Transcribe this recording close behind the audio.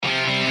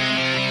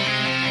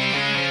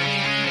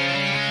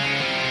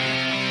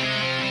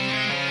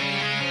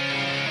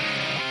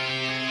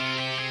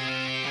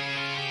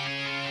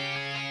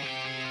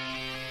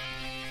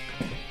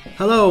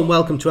Hello and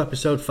welcome to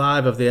episode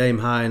 5 of the Aim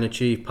High and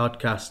Achieve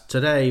podcast.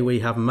 Today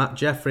we have Matt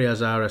Jeffery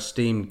as our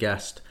esteemed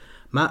guest.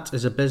 Matt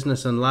is a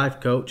business and life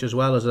coach as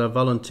well as a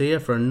volunteer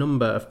for a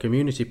number of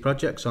community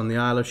projects on the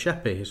Isle of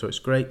Jeffery, so it's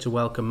great to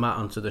welcome Matt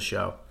onto the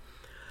show.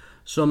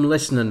 Some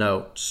listener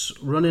notes.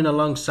 Running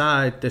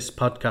alongside this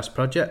podcast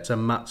project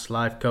and Matt's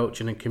life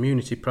coaching and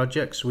community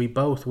projects, we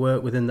both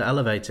work within the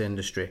elevator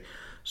industry.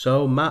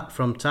 So Matt,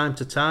 from time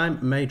to time,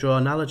 may draw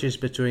analogies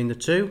between the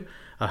two.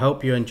 I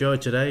hope you enjoy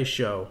today's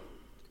show.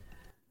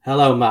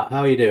 Hello, Matt. How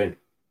are you doing?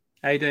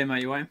 How you doing,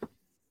 mate? You well?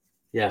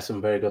 Yes,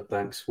 I'm very good,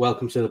 thanks.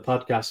 Welcome to the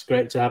podcast.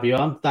 Great to have you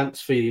on.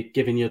 Thanks for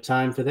giving your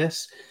time for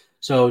this.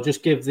 So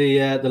just give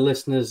the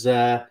listeners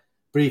a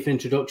brief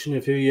introduction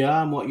of who you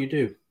are and what you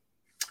do.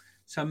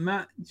 So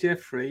Matt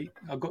Jeffery,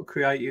 I've got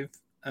creative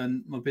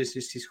and my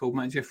business is called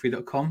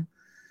mattjeffery.com.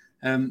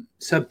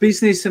 So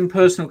business and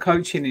personal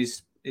coaching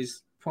is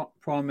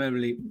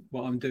primarily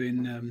what I'm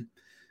doing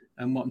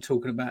and what I'm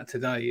talking about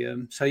today.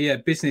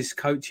 Business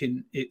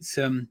coaching,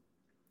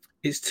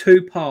 it's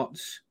two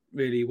parts,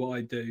 really, what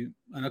I do.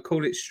 And I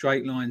call it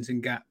straight lines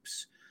and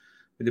gaps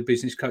with the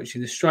business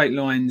coaching. The straight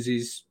lines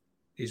is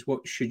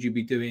what should you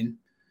be doing?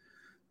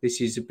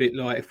 This is a bit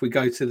like if we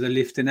go to the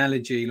lift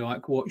analogy,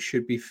 like what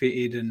should be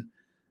fitted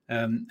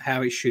and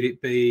how it should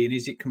it be and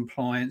is it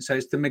compliant? So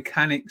it's the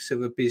mechanics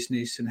of a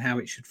business and how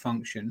it should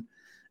function.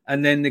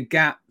 And then the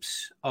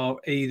gaps are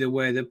either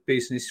where the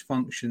business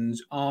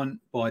functions aren't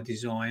by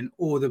design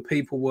or the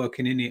people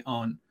working in it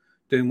aren't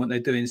doing what they're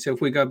doing. So if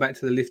we go back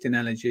to the lift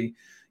analogy,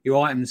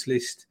 your items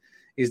list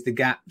is the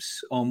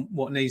gaps on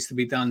what needs to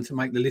be done to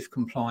make the lift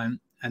compliant,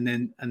 and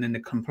then the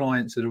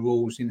compliance of the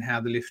rules in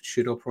how the lift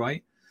should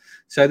operate.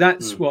 So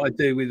that's what I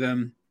do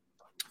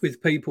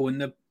with people,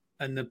 and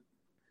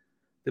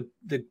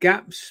the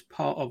gaps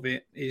part of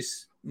it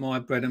is my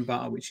bread and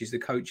butter, which is the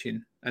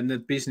coaching, and the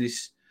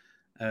business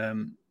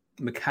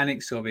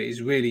mechanics of it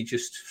is really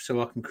just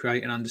so I can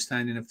create an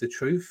understanding of the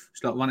truth.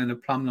 It's like running a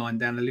plumb line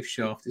down a lift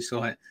shaft. It's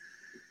like,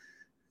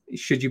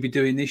 should you be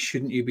doing this?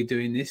 Shouldn't you be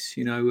doing this?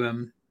 You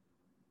know.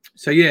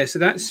 So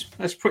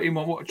that's pretty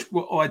much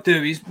what I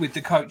do is with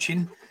the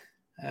coaching.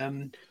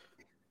 When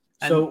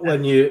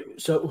you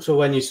sort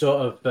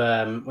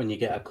of when you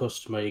get a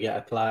customer, you get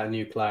a client, a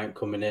new client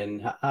coming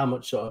in, how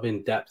much sort of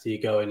in depth are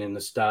you going in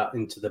the start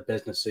into the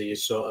business? Are you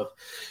sort of,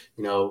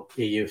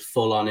 are you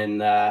full on in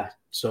there,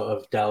 sort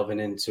of delving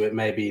into it,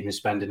 maybe even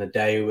spending a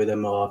day with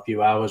them or a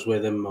few hours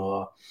with them,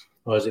 or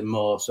is it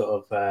more sort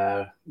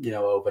of,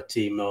 over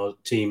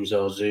Teams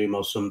or Zoom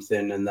or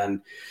something, and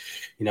then,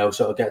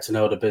 sort of get to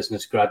know the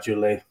business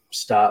gradually,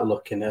 start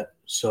looking at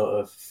sort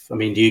of,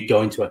 do you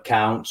go into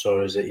accounts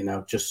or is it,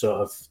 just sort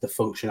of the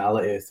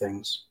functionality of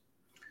things?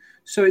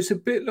 So it's a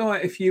bit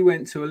like if you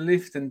went to a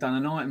lift and done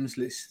an items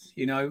list,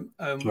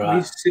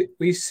 right.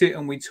 we sit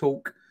and we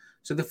talk.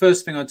 So the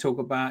first thing I talk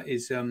about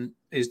is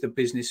the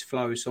business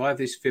flow. So I have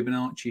this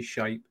Fibonacci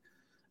shape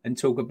and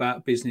talk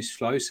about business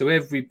flow. So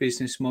every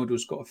business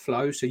model's got a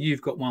flow. So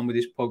you've got one with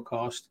this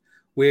podcast.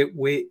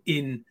 We're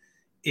in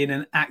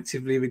and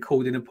actively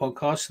recording a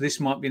podcast. So this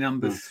might be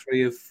number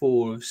 3 of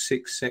 4 of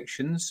 6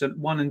 sections. So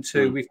 1 and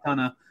 2, we've done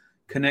a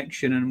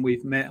connection and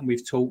we've met and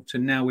we've talked,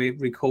 and now we're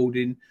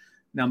recording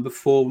number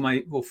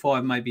 4 or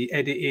 5, maybe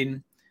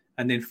editing,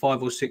 and then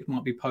 5 or 6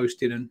 might be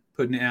posted and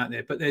putting it out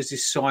there. But there's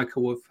this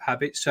cycle of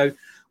habits. So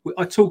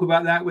I talk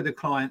about that with the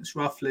clients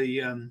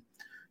roughly.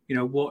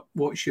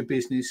 What's your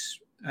business?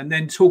 And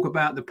then talk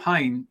about the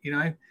pain,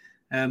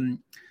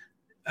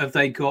 have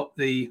they got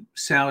the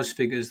sales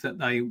figures that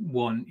they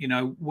want?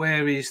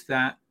 Where is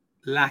that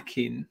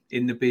lacking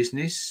in the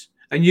business?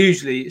 And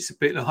usually it's a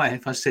bit like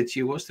if I said to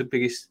you, what's the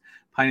biggest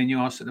pain in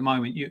your ass at the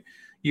moment?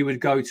 You would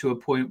go to a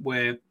point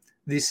where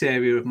this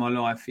area of my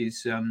life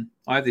is,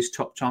 I have this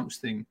top trumps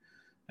thing,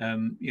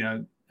 and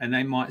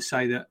they might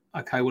say that,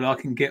 okay, well, I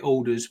can get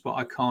orders, but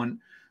I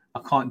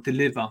can't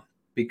deliver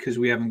because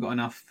we haven't got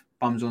enough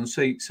bums on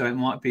seats. So it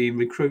might be in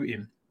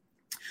recruiting.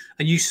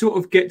 And you sort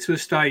of get to a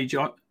stage,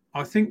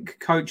 I think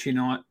coaching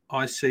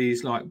I see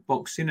is like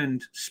boxing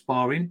and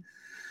sparring.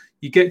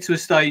 You get to a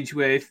stage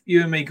where if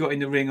you and me got in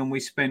the ring and we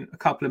spent a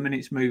couple of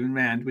minutes moving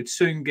around, we'd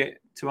soon get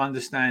to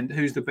understand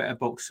who's the better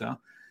boxer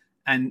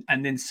and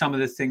then some of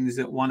the things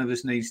that one of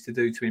us needs to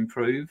do to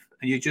improve.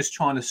 And you're just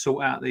trying to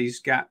sort out these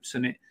gaps,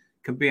 and it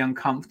can be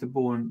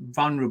uncomfortable and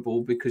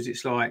vulnerable because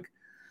it's like,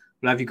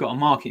 well, have you got a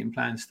marketing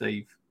plan,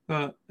 Steve?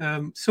 But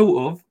we'll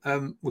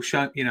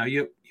show,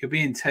 you're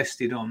being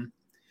tested on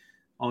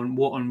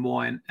what and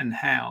why and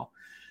how,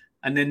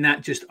 and then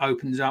that just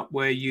opens up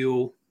where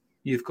you've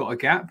got a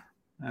gap.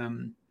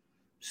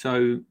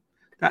 So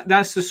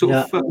that's the sort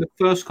of the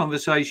first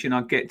conversation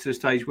I get to a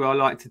stage where I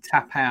like to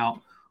tap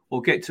out,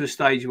 or get to a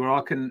stage where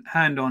I can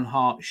hand on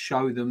heart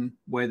show them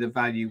where the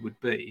value would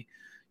be.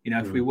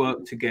 If we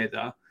work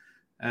together,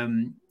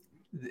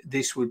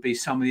 this would be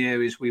some of the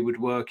areas we would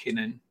work in,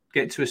 and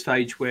get to a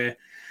stage where,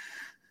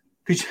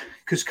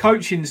 because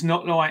coaching's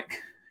not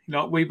like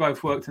we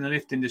both worked in the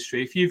lift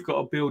industry. If you've got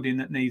a building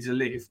that needs a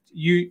lift,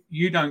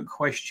 you don't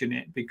question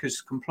it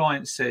because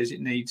compliance says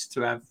it needs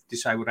to have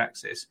disabled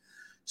access.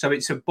 So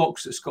it's a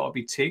box that's got to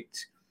be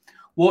ticked.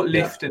 What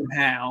lift and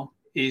how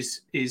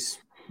is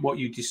what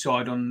you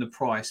decide on the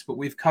price. But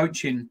with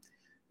coaching,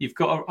 you've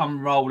got to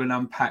unroll and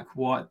unpack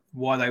why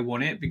they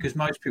want it, because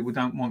most people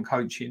don't want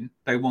coaching.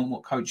 They want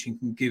what coaching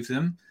can give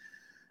them.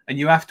 And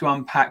you have to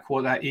unpack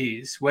what that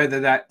is, whether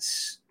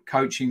that's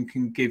coaching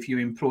can give you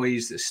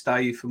employees that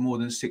stay for more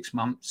than 6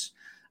 months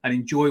and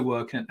enjoy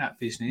working at that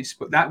business.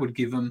 But that would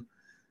give them,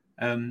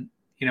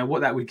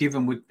 what that would give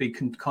them would be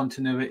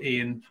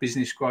continuity and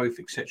business growth,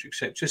 et cetera, et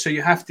cetera. So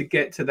you have to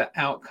get to that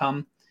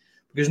outcome,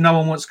 because no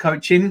one wants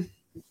coaching.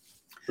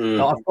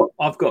 Like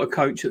I've got a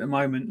coach at the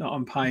moment that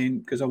I'm paying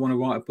because I want to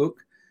write a book,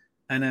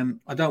 and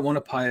I don't want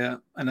to pay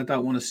her, and I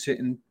don't want to sit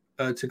and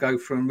to go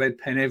through and red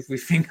pen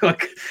everything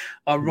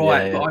I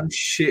write, but I'm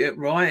shit at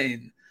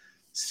writing.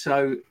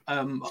 So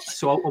I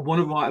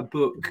want to write a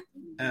book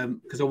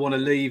because I want to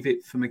leave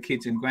it for my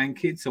kids and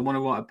grandkids. I want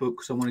to write a book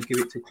because I want to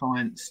give it to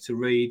clients to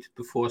read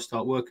before I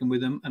start working with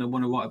them, and I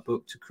want to write a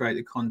book to create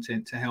the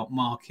content to help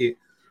market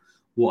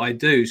what I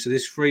do. So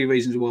there's 3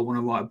 reasons why I want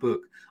to write a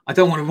book. I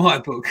don't want to write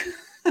a book.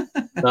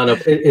 No.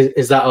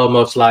 Is that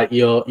almost like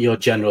your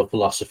general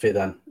philosophy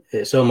then?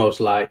 It's almost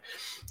like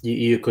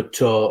you could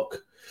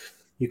talk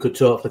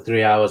for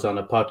 3 hours on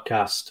a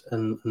podcast,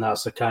 and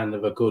that's a kind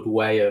of a good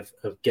way of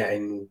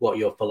getting what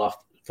your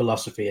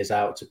philosophy is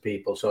out to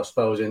people. So I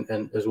suppose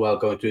and as well,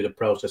 going through the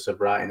process of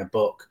writing a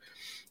book,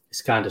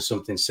 it's kind of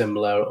something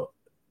similar,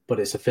 but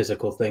it's a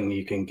physical thing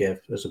you can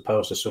give as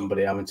opposed to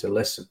somebody having to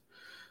listen.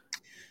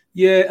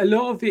 Yeah, a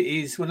lot of it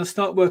is when I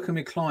start working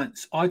with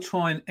clients, I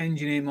try and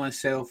engineer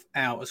myself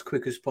out as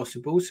quick as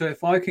possible. So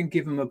if I can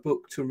give them a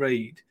book to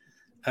read,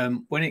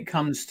 when it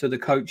comes to the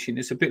coaching,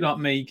 it's a bit like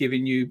me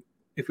giving you,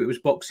 if it was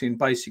boxing,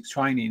 basic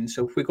training.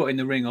 So if we got in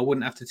the ring, I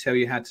wouldn't have to tell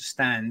you how to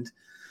stand.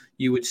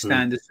 You would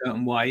stand a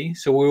certain way.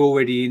 So we're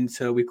already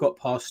we've got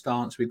past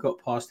stance, we've got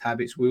past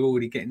habits, we're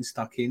already getting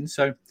stuck in.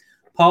 So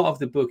part of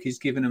the book is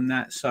giving them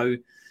that so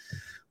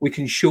we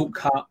can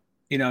shortcut,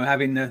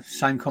 having the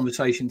same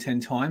conversation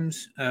 10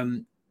 times.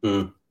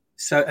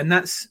 So, and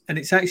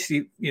it's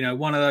actually,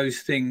 one of those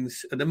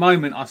things at the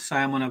moment. I say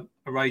I'm on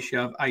a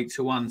ratio of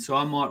 8-1. So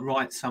I might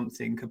write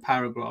something, a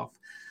paragraph,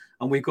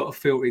 and we've got to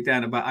filter it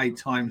down about 8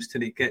 times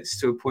till it gets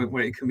to a point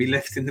where it can be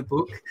left in the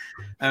book.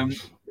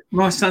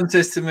 My son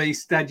says to me,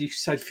 Dad, you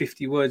said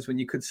 50 words when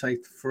you could say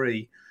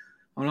 3.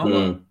 I'm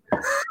like,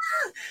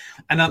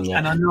 and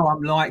I know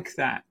I'm like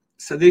that.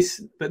 So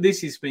this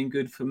has been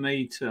good for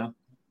me to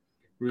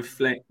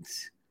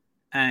reflect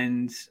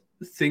and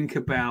think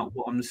about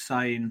what I'm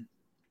saying,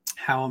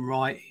 how I'm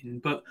writing.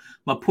 But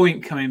my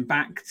point coming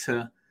back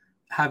to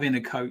having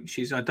a coach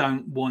is I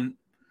don't want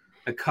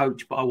a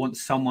coach, but I want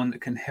someone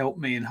that can help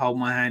me and hold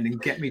my hand and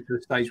get me to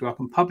the stage where I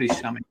can publish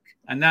something.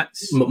 And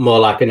that's more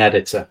like an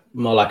editor,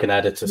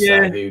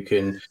 say,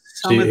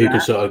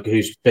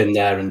 who's been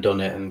there and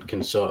done it and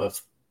can sort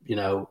of,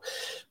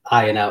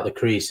 iron out the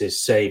creases,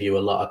 save you a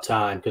lot of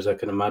time. Because I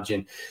can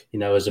imagine,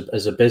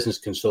 as a business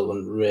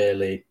consultant,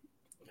 really,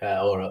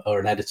 or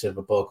an editor of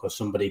a book or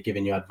somebody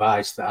giving you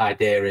advice, the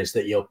idea is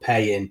that you're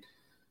paying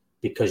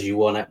because you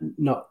want to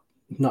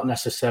not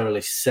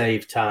necessarily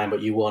save time,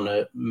 but you want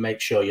to make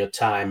sure your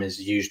time is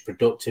used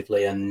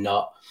productively and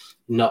not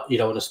you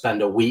don't want to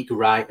spend a week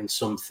writing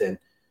something,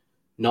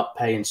 not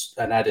paying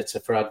an editor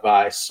for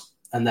advice,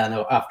 and then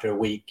after a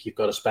week you've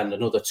got to spend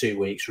another 2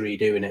 weeks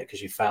redoing it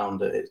because you found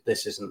that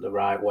this isn't the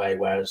right way.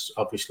 Whereas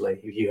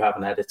obviously if you have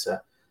an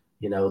editor,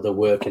 they're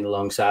working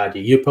alongside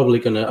you. You're probably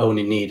going to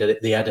only need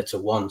the editor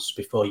once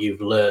before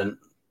you've learned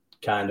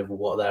kind of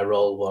what their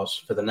role was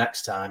for the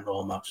next time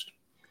almost.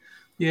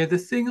 Yeah, the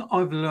thing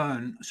I've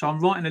learned, so I'm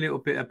writing a little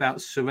bit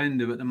about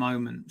surrender at the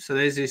moment. So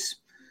there's this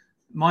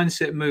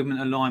mindset,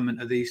 movement,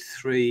 alignment of these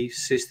 3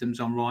 systems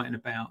I'm writing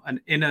about. And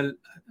in a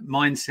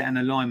mindset and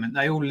alignment,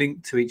 they all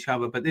link to each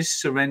other. But this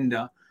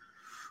surrender,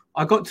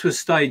 I got to a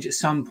stage at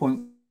some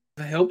point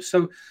that helped.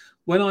 So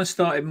when I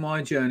started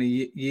my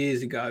journey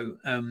years ago,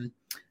 and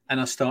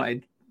I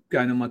started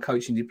going on my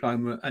coaching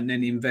diploma and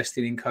then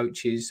investing in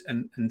coaches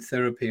and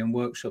therapy and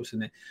workshops,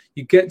 and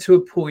you get to a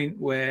point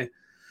where,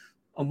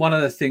 and one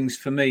of the things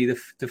for me,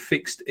 the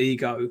fixed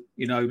ego,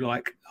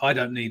 like I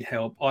don't need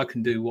help. I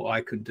can do what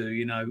I could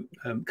do.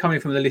 Coming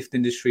from the lift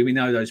industry, we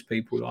know those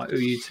people. Like, who are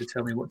you to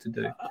tell me what to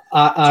do?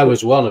 I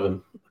was one of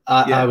them.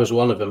 I was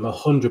one of them,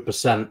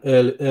 100%.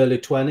 Early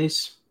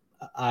 20s,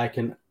 I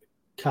can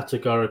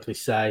categorically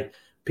say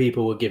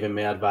people were giving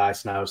me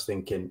advice, and I was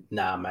thinking,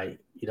 nah, mate,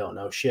 you don't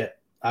know shit.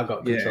 I've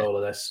got control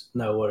of this.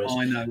 No worries.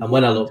 I know. And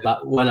when I look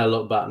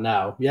back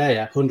now,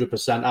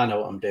 100%, I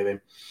know what I'm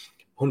doing.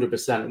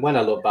 100%. When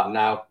I look back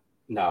now,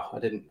 no, I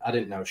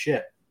didn't know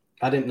shit.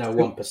 I didn't know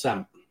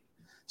 1%.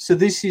 So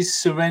this is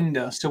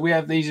surrender. So we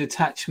have these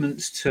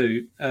attachments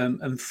too,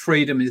 and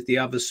freedom is the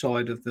other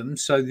side of them.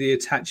 So the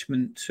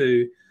attachment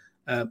to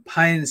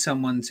paying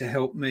someone to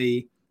help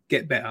me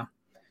get better,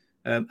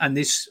 and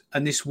this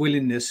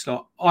willingness,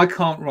 like, I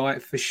can't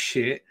write for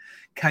shit.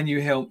 Can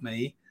you help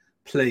me,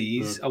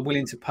 please? I'm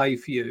willing to pay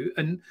for you.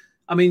 And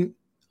I mean,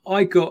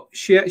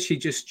 she actually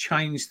just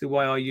changed the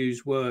way I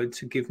use Word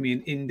to give me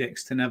an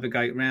index to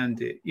navigate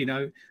around it. You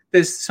know,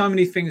 there's so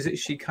many things that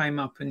she came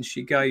up and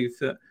she gave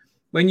that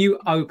when you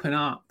open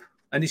up,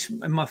 and this is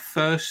my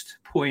first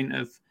point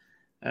of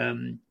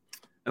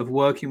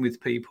working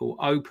with people,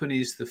 open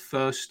is the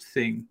first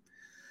thing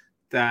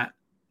that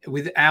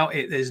without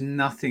it, there's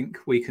nothing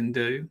we can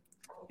do.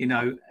 You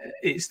know,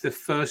 it's the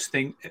first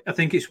thing. I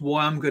think it's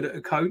why I'm good at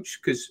a coach,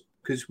 because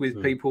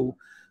with people,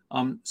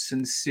 I'm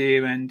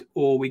sincere,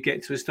 or we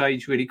get to a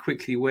stage really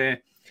quickly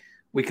where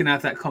we can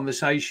have that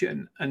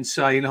conversation and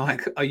say,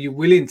 like, are you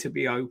willing to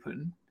be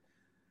open?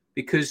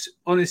 Because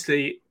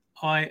honestly,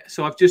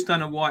 I've just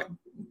done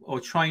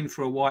trained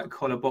for a white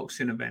collar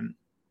boxing event,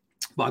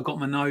 but I got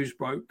my nose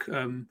broke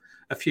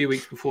a few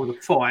weeks before the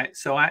fight,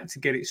 so I had to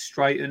get it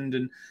straightened,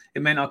 and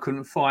it meant I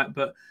couldn't fight.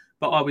 But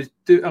I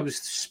was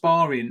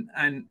sparring,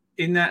 and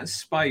in that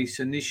space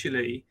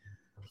initially,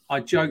 I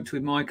joked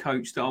with my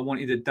coach that I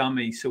wanted a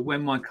dummy. So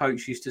when my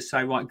coach used to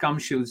say, right, gum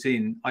shields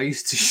in, I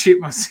used to shit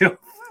myself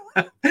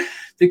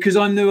because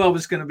I knew I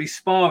was going to be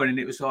sparring, and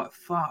it was like,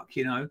 fuck,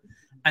 you know.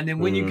 And then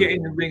when you get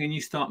in the ring and you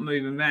start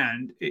moving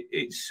around,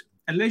 it's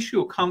unless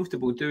you're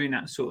comfortable doing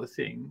that sort of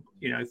thing,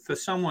 you know, for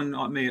someone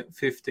like me at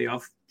 50,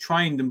 I've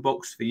trained and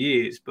boxed for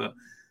years, but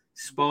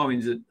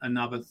sparring's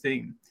another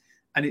thing.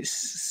 And it's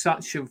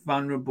such a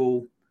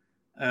vulnerable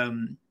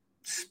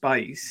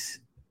space.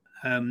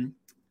 And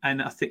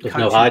I think there's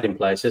no hiding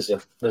place, is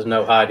there? There's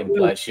no hiding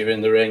place. You're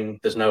in the ring.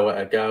 There's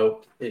nowhere to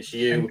go. It's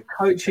you.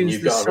 And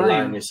you've got to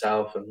rely on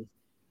yourself. And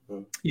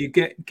you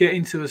get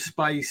into a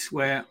space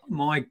where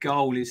my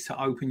goal is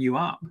to open you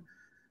up.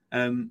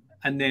 And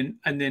then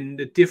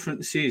the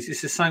difference is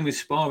it's the same with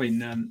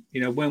sparring.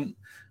 You know,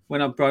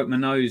 when I broke my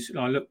nose,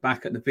 I look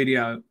back at the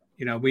video.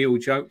 You know, we all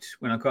joked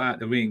when I got out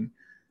the ring,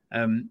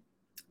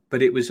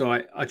 but it was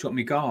like I dropped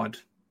my guard.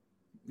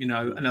 You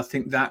know, and I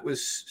think that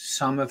was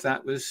some of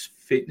that was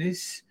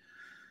fitness.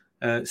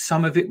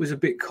 Some of it was a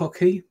bit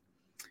cocky,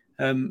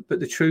 but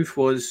the truth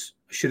was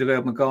I should have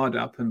held my guard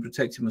up and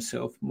protected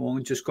myself more,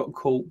 and just got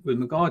caught with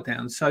my guard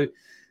down. So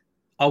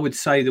I would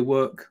say the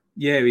work,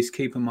 is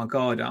keeping my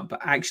guard up,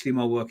 but actually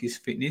my work is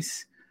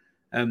fitness.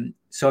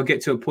 So I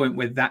get to a point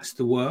where that's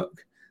the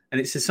work. And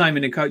it's the same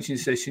in a coaching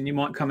session. You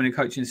might come in a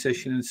coaching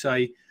session and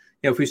say,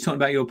 if we was talking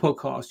about your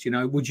podcast, you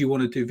know, would you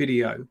want to do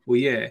video? Well,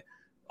 yeah.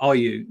 Are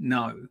you?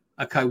 No.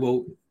 Okay,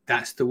 well,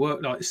 that's the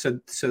work. Like, so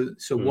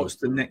what's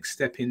the next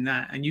step in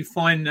that? And you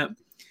find that,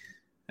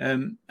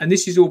 and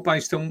this is all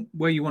based on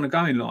where you want to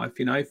go in life.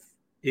 You know,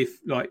 if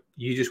like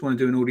you just want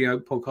to do an audio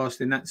podcast,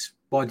 then that's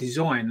by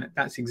design.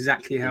 That's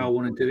exactly how I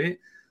want to do it.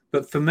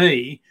 But for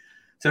me,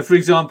 so for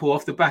example,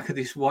 off the back of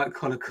this white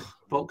collar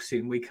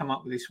boxing, we come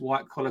up with this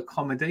white collar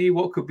comedy.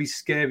 What could be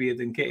scarier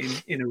than getting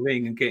in a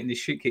ring and getting the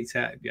shit kicked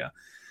out of you,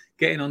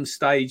 getting on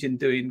stage and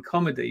doing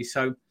comedy?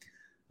 So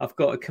I've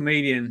got a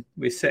comedian.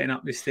 We're setting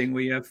up this thing.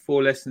 We have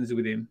 4 lessons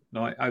with him,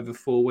 like over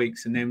 4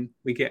 weeks, and then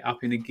we get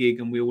up in a gig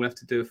and we all have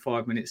to do a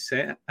 5-minute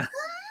set.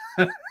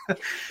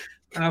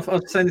 And I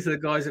was saying to the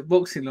guys at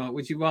boxing, like,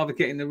 would you rather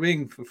get in the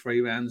ring for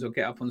 3 rounds or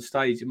get up on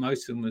stage? And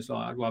most of them was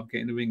like, I'd rather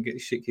get in the ring, get the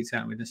shit kicked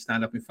out of me, than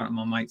stand up in front of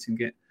my mates and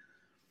get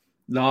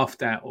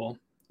laughed at, or,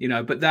 you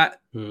know. But that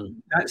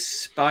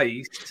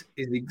space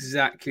is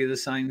exactly the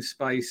same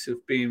space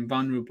of being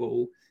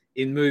vulnerable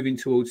in moving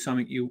towards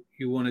something you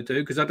want to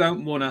do. Because I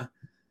don't want to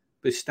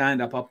be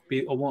stand up. I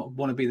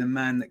want to be the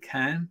man that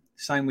can.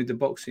 Same with the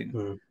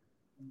boxing.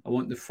 I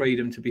want the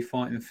freedom to be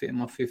fighting fit in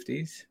my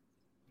 50s.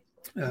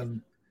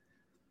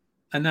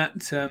 And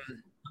that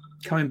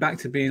coming back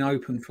to being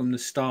open from the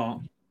start,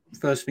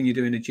 first thing you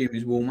do in the gym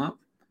is warm up.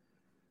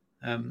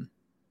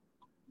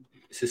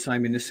 It's the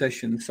same in the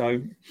session. So,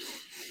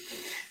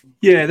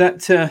 yeah,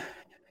 that.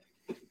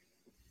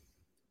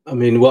 I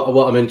mean,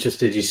 what I'm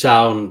interested.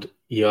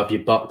 You have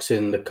your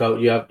boxing, the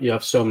coach. You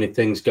have so many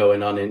things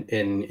going on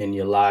in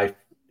your life,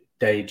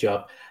 day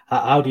job.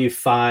 How do you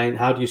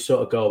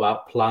sort of go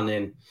about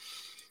planning,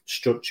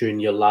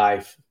 structuring your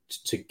life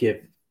to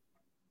give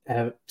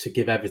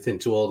everything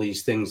to all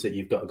these things that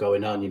you've got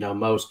going on? You know,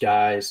 most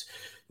guys,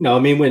 you know, I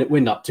mean, we're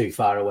not too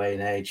far away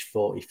in age,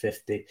 40,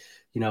 50.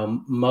 You know,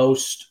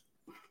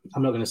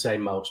 I'm not going to say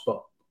most,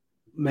 but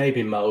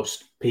maybe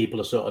most people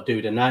are sort of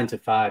doing a 9 to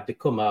 5. They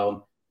come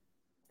home,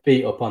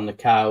 feet up on the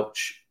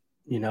couch.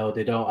 You know,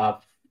 they don't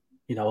have,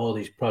 you know, all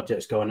these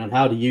projects going on.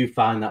 How do you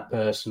find that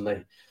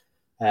personally,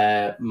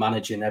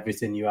 managing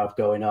everything you have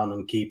going on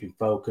and keeping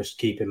focused,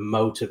 keeping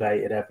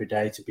motivated every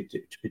day to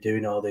be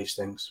doing all these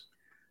things?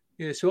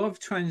 Yeah, so I've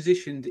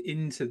transitioned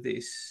into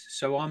this.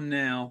 So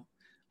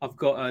I've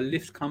got a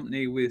lift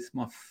company with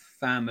my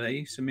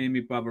family. So me and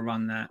my brother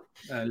run that,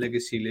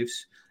 Legacy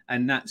Lifts,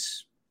 and I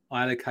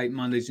allocate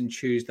Mondays and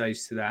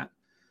Tuesdays to that.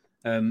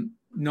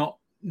 Not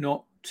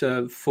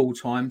full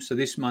time. So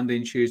this Monday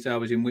and Tuesday I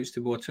was in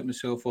Whitstable. I took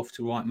myself off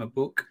to write my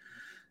book.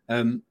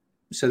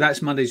 So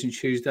that's Mondays and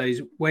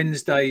Tuesdays.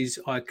 Wednesdays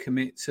I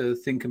commit to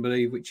Think and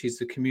Believe, which is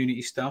the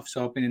community stuff.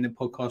 So I've been in the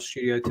podcast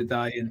studio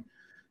today and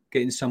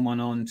getting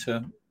someone on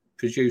to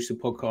produce the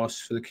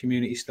podcasts for the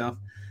community stuff.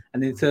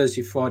 And then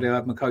Thursday, Friday, I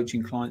have my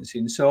coaching clients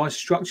in. So I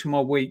structure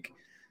my week.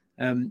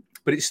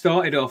 But it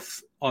started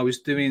off, I was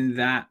doing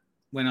that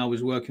when I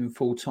was working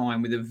full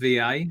time with a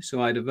VA.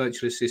 So I had a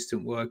virtual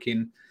assistant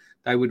working.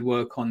 They would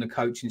work on the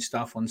coaching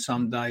stuff on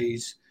some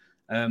days.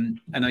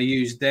 And I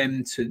used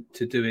them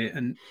to do it.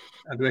 And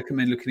I'd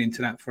recommend looking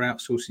into that for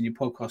outsourcing your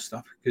podcast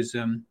stuff, because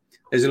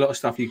there's a lot of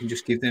stuff you can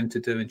just give them to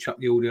do and chuck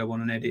the audio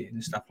on and edit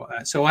and stuff like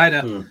that. So I had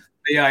a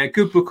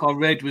good book I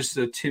read was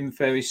the Tim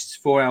Ferriss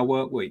 4-Hour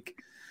Work Week.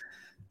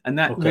 And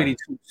that really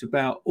talks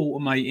about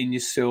automating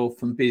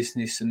yourself and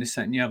business and this,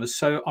 that, and the other.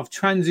 So I've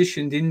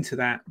transitioned into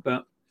that,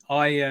 but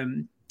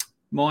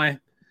my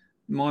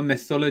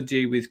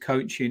methodology with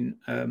coaching,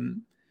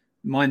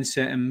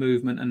 mindset and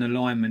movement and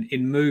alignment.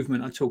 In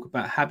movement, I talk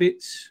about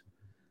habits,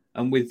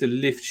 and with the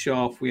lift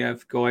shaft, we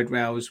have guide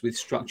rails with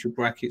structured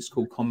brackets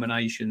called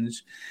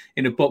combinations.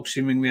 In a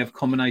boxing ring, we have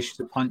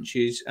combinations of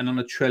punches, and on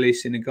a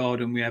trellis in a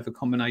garden, we have a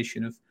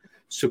combination of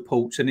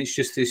supports. And it's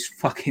just this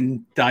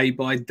fucking day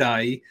by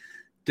day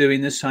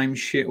doing the same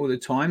shit all the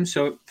time.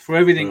 So for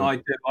everything I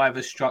do, I have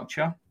a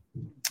structure.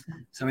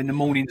 So in the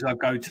mornings, I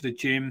go to the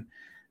gym,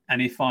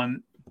 and if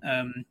I'm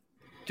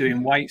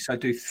doing weights, I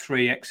do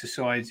 3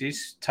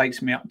 exercises.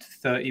 Takes me up to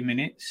 30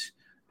 minutes.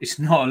 It's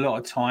not a lot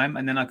of time.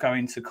 And then I go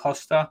into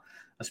Costa.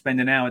 I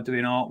spend an hour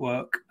doing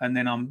artwork, and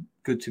then I'm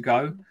good to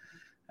go.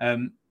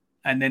 And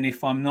then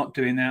if I'm not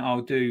doing that,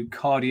 I'll do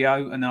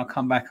cardio, and I'll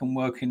come back and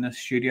work in the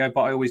studio.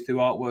 But I always do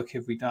artwork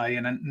every day.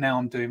 And now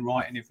I'm doing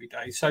writing every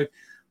day. So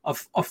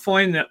I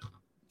find that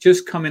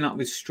just coming up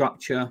with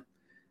structure,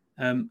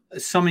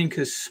 something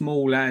as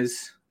small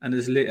as and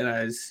as little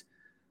as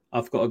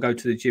I've got to go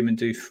to the gym and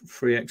do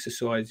 3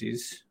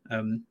 exercises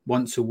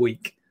once a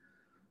week.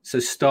 So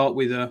start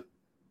with a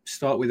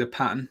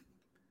pattern.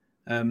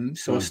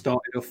 So I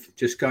started off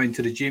just going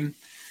to the gym,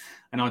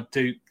 and I'd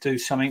do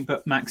something,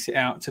 but max it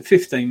out to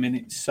 15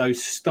 minutes. So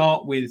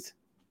start with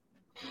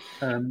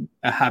a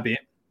habit.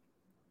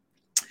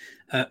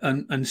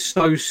 And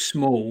so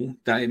small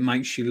that it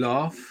makes you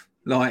laugh.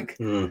 Like,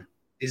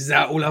 is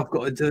that all I've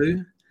got to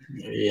do?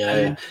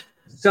 Yeah.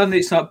 Suddenly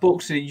it's like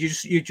boxing.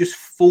 You're just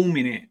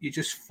forming it. You're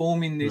just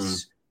forming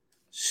this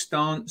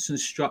stance and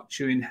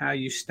structure in how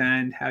you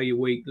stand, how your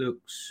week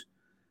looks.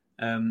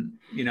 I don't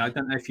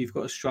know if you've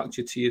got a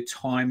structure to your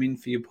timing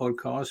for your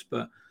podcast,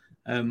 but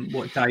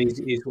what days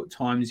it is, what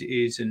times it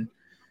is, and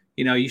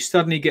you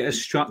suddenly get a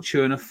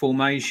structure and a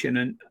formation,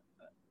 and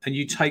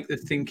you take the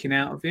thinking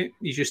out of it.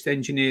 You just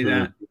engineer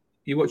that.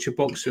 You watch a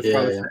boxer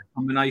throw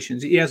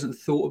combinations. He hasn't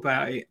thought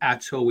about it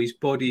at all. His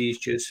body is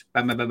just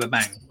bang, bang, bang, bang,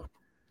 bang.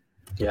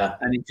 Yeah.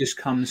 And it just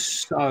comes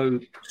so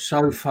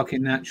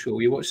fucking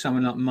natural. You watch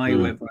someone like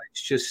Mayweather,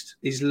 it's just,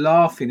 he's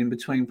laughing in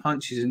between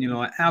punches, and you're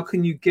like, how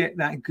can you get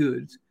that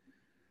good?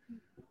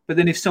 But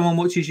then if someone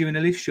watches you in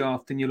a lift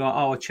shaft and you're like,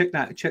 oh, check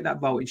that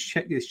voltage,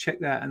 check this, check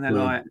that. And they're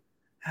like,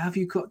 how have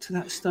you got to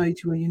that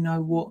stage where you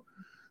know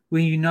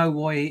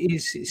why it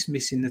is it's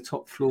missing the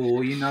top floor,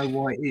 or you know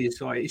why it is?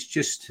 Like, it's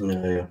just...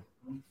 Yeah.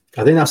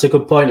 I think that's a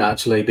good point,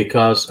 actually,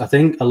 because I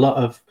think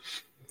that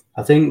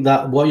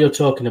what you're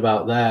talking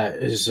about there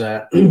is,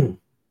 I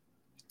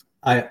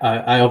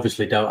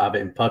obviously don't have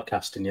it in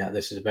podcasting yet.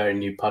 This is a very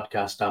new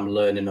podcast. I'm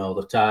learning all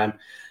the time.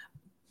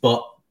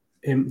 But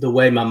in the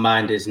way my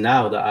mind is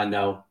now, that I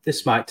know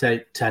this might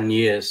take 10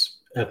 years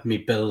of me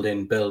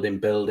building.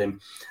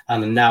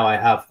 And now I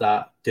have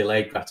that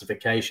delayed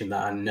gratification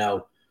that I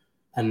know.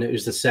 And it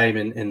was the same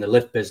in the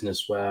lift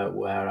business where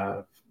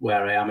I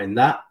am in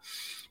that.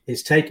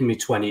 It's taken me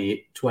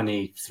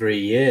 23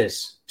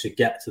 years to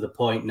get to the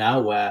point now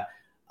where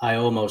I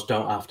almost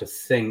don't have to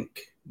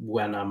think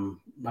when I'm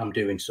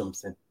doing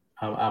something.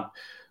 I'm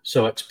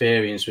so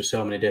experienced with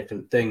so many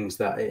different things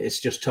that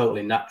it's just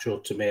totally natural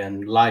to me,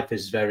 and life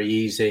is very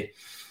easy.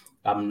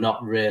 I'm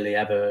not really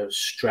ever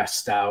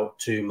stressed out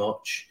too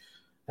much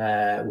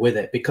with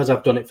it, because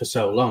I've done it for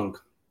so long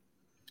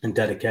and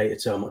dedicated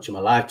so much of my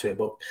life to it.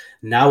 But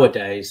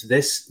nowadays,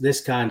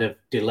 this kind of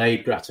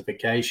delayed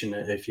gratification,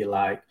 if you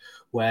like,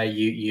 where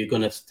you're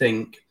going to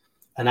think,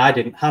 and I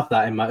didn't have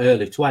that in my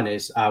early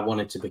 20s. I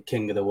wanted to be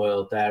king of the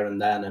world there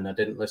and then, and I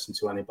didn't listen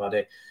to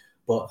anybody.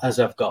 But as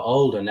I've got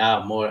older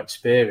now, more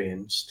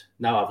experienced,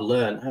 now I've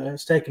learned,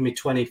 it's taken me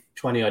 20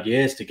 odd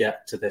years to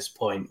get to this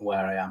point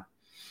where I am.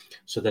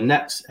 So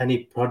any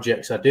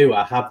projects I do,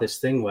 I have this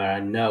thing where I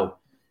know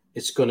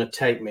it's going to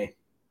take me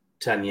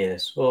 10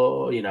 years,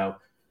 or, I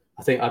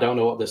don't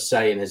know what they're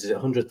saying. Is it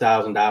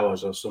 100,000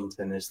 hours or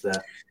something? Is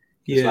that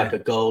it's like the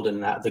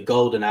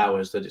golden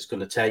hours that it's going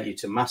to take you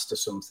to master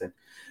something.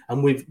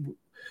 And we've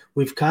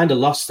kind of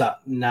lost that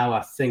now,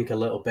 I think, a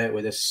little bit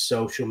with this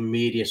social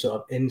media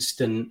sort of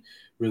instant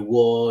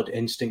reward,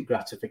 instant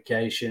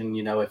gratification.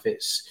 If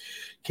it's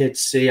kids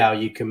see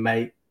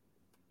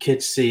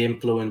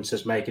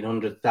influencers making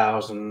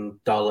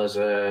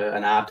 $100,000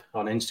 an ad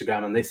on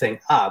Instagram, and they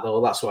think,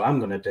 well, that's what I'm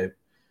going to do.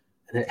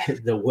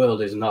 The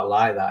world is not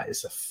like that.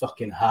 It's a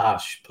fucking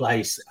harsh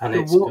place, and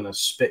it's going to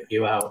spit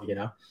you out,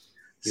 You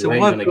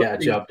ain't going to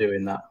get a job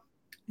doing that.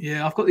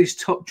 Yeah, I've got these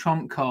top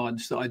trump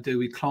cards that I do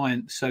with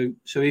clients. So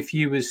if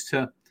you was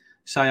to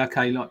say,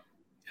 okay, like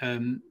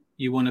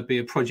you want to be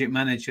a project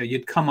manager,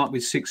 you'd come up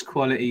with 6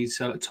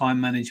 qualities: time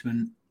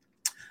management,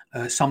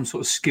 some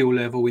sort of skill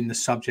level in the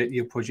subject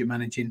you're project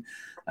managing,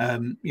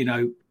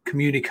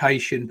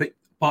 communication. But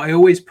I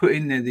always put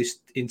in there this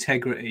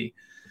integrity,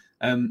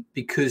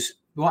 because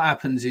what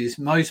happens is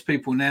most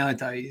people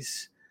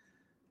nowadays,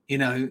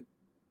 you've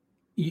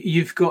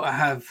got to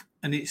have,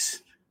 and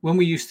it's when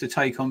we used to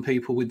take on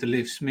people with the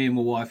lifts, me and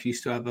my wife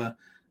used to have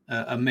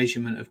a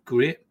measurement of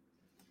grit.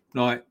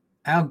 Like,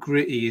 how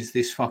gritty is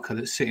this fucker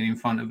that's sitting in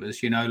front of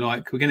us?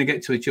 Like, we're going to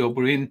get to a job.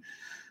 We're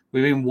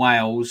in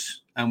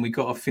Wales and we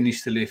got to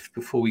finish the lift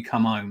before we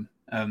come home.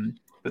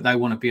 But they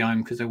want to be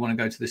home because they want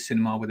to go to the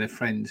cinema with their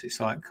friends. It's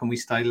like, can we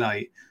stay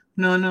late?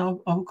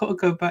 No, I've got to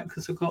go back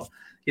because I've got,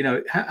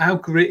 how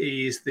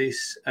gritty is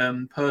this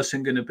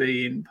person going to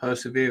be in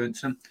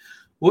perseverance? And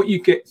what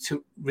you get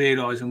to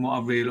realise, and what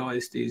I've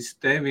realised, is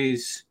there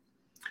is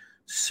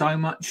so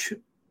much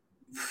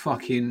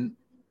fucking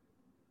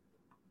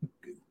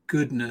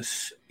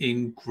goodness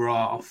in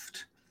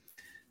graft,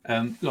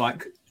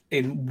 like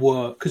in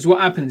work. Because what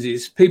happens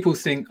is people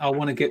think, I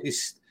want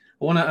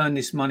to earn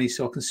this money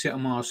so I can sit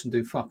on my ass and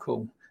do fuck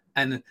all.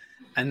 And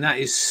that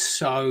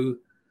is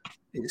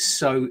it's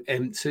so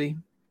empty.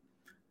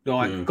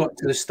 Like, got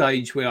to the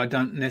stage where I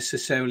don't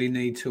necessarily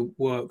need to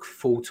work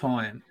full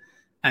time,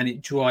 and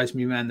it drives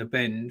me around the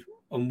bend.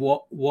 And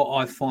what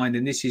I find,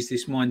 and this is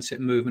this mindset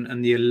movement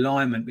and the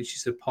alignment, which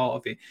is a part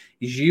of it,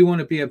 is you want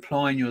to be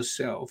applying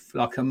yourself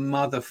like a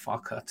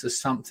motherfucker to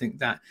something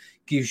that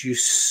gives you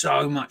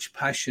so much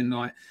passion.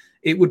 Like,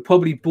 it would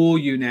probably bore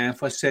you now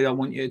if I said I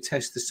want you to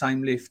test the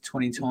same lift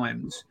 20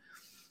 times.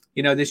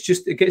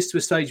 It gets to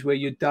a stage where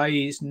your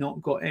day has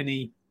not got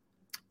any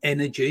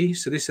energy.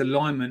 So this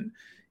alignment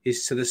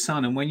is to the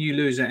sun. And when you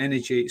lose that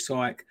energy, it's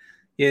like,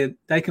 yeah,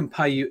 they can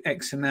pay you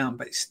X amount,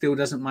 but it still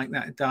doesn't make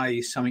that day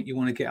something you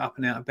want to get up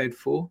and out of bed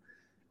for.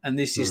 And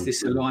this is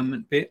this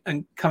alignment bit.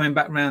 And coming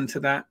back round to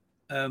that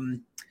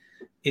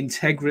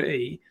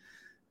integrity,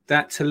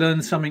 that to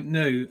learn something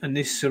new and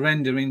this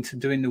surrender into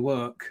doing the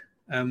work,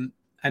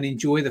 and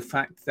enjoy the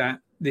fact that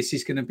this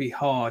is going to be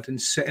hard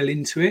and settle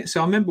into it.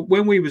 So I remember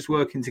when we was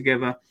working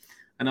together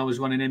and I was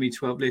running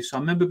ME12 lifts, I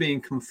remember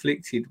being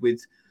conflicted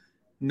with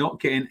not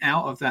getting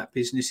out of that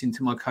business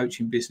into my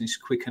coaching business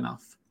quick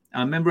enough. I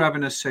remember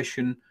having a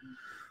session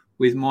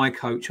with my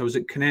coach. I was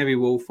at Canary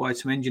Wharf. I had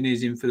some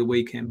engineers in for the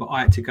weekend, but I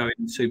had to go in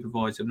and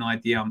supervise them, and I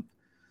had the ump.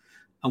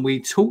 And we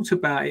talked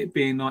about it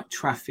being like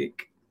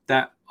traffic,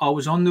 that I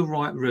was on the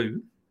right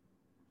route.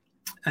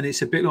 And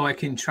it's a bit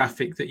like in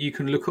traffic that you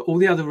can look at all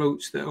the other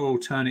routes that are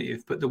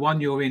alternative, but the one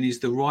you're in is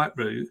the right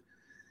route,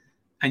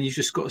 and you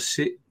just got to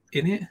sit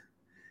in it.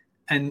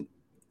 And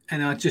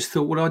I just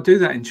thought, well, I'll do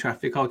that in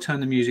traffic. I'll turn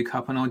the music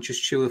up and I'll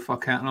just chill the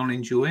fuck out and I'll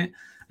enjoy it.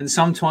 And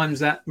sometimes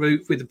that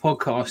route with the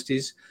podcast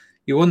is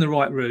you're on the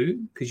right route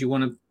because you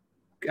want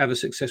to have a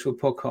successful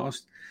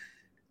podcast.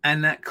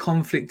 And that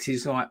conflict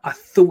is like, I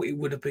thought it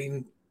would have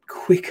been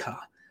quicker.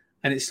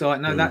 And it's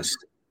like, no, that's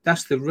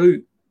the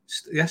route.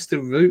 That's the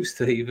route,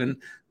 Steve.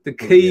 And the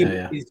key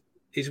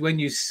is when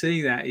you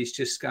see that, it's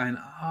just going,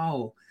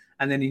 oh,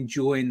 and then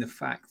enjoying the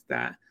fact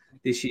that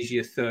this is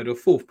your 3rd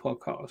or 4th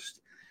podcast.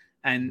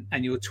 And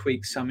you'll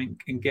tweak something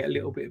and get a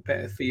little bit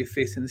better for your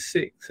 5th and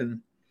 6th. And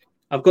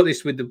I've got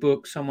this with the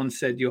book. Someone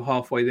said you're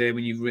halfway there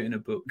when you've written a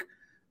book,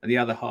 and the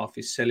other half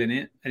is selling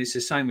it. And it's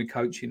the same with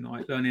coaching.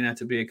 Like, learning how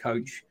to be a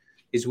coach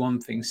is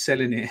one thing,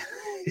 selling it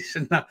is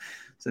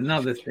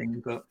another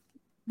thing. But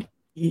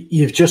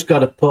you've just got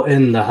to put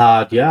in the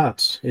hard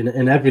yards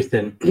in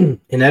everything,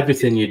 in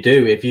everything you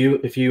do. If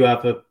you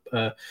have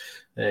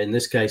in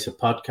this case, a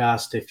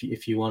podcast,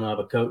 if you want to have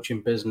a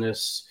coaching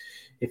business,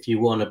 if you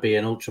want to be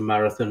an ultra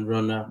marathon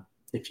runner,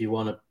 if you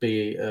want to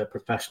be a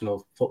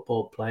professional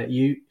football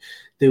player,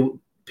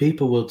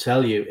 people will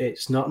tell you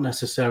it's not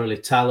necessarily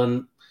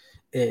talent.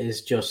 It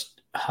is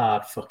just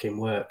hard fucking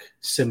work.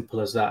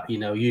 Simple as that.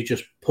 You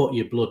just put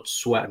your blood,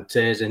 sweat and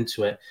tears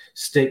into it,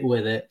 stick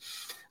with it.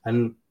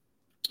 And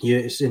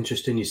it's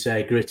interesting you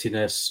say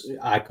grittiness.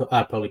 I'd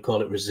probably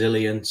call it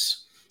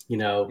resilience,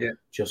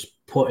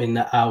 just putting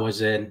the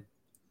hours in,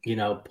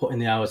 putting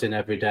the hours in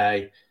every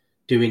day,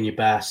 doing your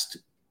best,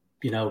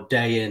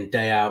 day in,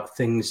 day out.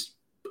 Things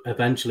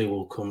eventually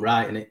will come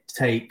right, and it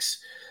takes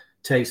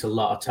a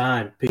lot of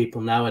time. People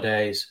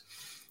nowadays,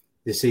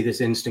 they see this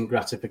instant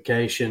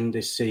gratification,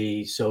 they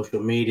see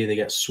social media, they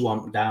get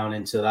swamped down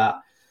into that.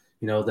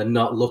 They're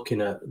not looking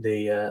at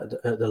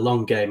the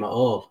long game at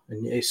all,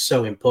 and it's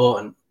so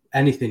important.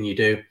 Anything you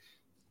do,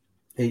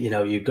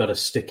 you've got to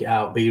stick it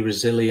out, be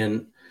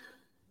resilient.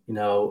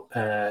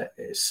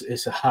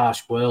 It's a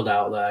harsh world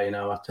out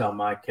there. I tell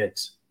my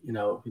kids,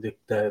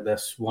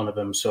 there's one of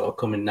them sort of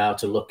coming now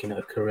to looking at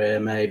a career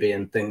maybe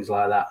and things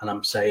like that. And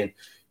I'm saying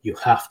you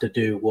have to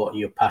do what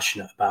you're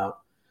passionate about,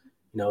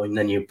 and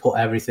then you put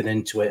everything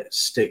into it,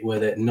 stick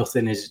with it.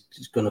 Nothing is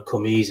going to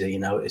come easy.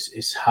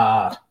 It's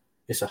hard.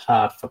 It's a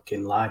hard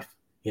fucking life,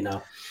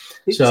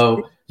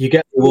 so you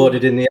get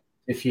rewarded in the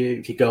if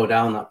you go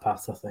down that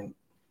path, I think.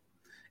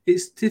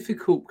 It's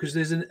difficult because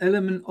there's an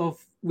element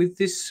of, with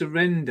this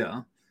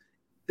surrender,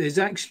 there's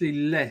actually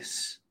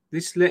less,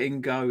 this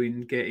letting go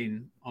in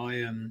getting.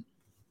 I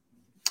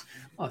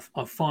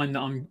find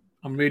that I'm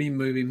really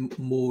moving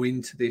more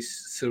into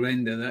this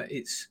surrender, that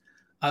it's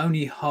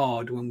only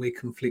hard when we're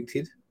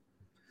conflicted.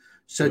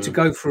 So to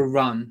go for a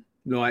run,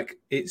 like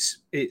it's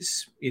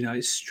it's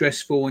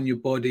stressful on your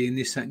body and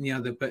this, that, and the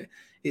other, but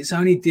it's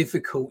only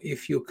difficult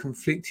if you're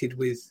conflicted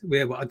with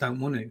where I don't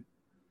want to.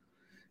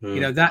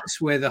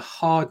 That's where the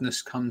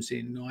hardness comes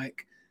in,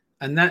 like,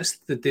 and that's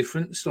the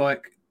difference.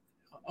 Like,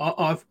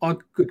 I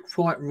could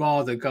quite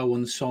rather go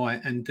on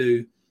site and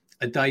do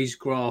a day's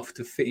graft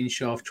of fitting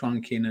shaft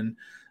trunking and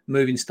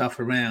moving stuff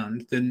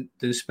around than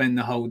spend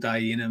the whole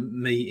day in a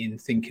meeting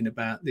thinking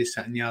about this,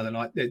 that, and the other.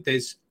 Like,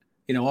 there's,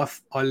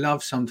 I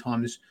love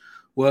sometimes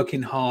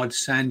working hard,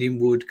 sanding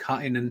wood,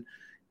 cutting, and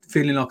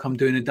feeling like I'm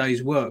doing a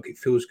day's work. It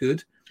feels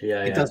good.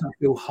 It doesn't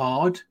feel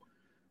hard.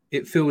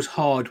 It feels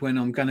hard when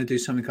I'm going to do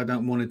something I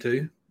don't want to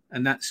do,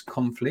 and that's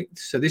conflict.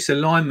 So this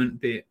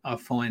alignment bit, I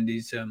find,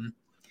 is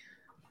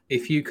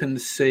if you can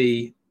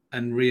see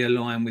and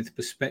realign with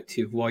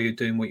perspective while you're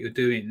doing what you're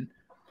doing,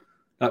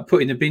 like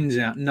putting the bins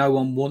out. No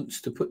one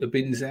wants to put the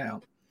bins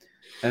out,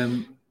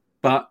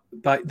 but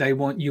you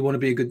want to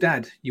be a good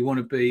dad. You want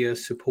to be a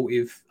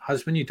supportive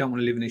husband. You don't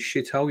want to live in a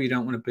shithole. You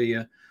don't want to be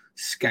a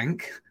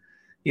skank.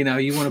 You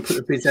want to put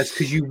the bins out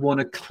because you want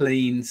a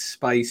clean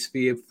space for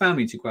your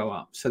family to grow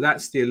up. So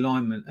that's the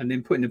alignment. And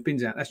then putting the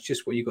bins out, that's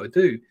just what you got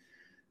to do.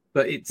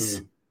 But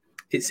it's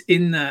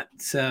in that,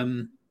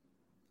 that,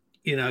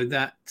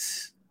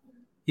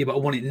 but I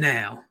want it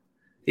now.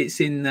 It's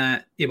in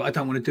that, but I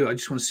don't want to do it. I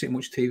just want to sit and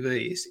watch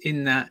TV. It's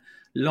in that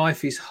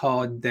life is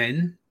hard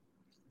then,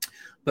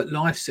 but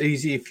life's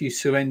easy if you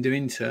surrender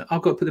into,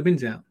 I've got to put the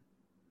bins out.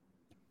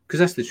 Because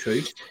that's the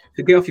truth.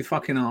 So get off your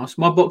fucking ass.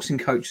 My boxing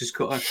coach has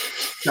got a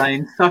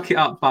saying, suck it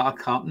up,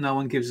 buttercup. No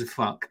one gives a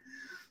fuck.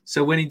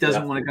 So when he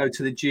doesn't want to go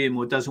to the gym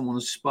or doesn't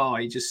want to spar,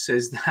 he just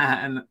says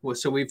that. And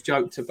so we've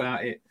joked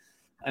about it.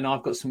 And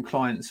I've got some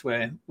clients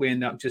where we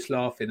end up just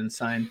laughing and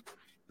saying,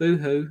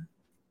 boo-hoo,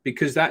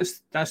 because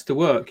that's the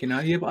work,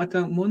 Yeah, but I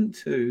don't want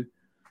to.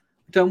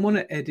 I don't want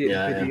to edit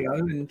a video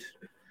and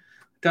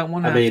don't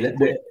want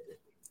to.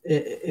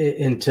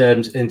 In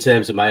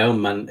terms of my own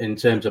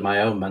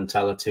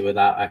mentality with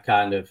that,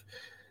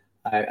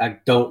 I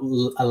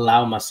don't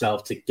allow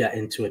myself to get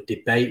into a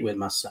debate with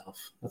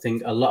myself. I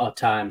think a lot of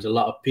times, a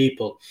lot of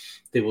people,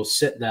 they will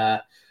sit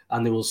there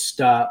and they will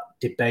start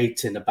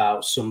debating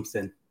about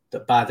something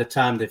that by the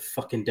time they've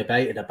fucking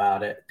debated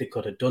about it, they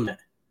could have done it,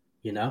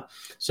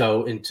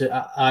 So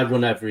I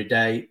run every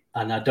day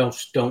and I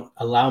don't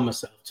allow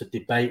myself to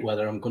debate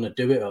whether I'm going to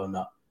do it or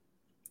not.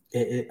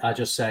 I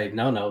just say,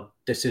 no,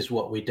 this is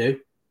what we do.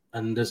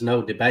 And there's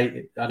no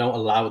debate. I don't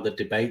allow the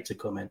debate to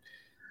come in.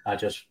 I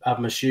just have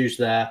my shoes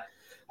there.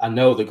 I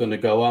know they're going to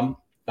go on.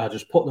 I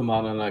just put them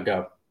on and I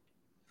go.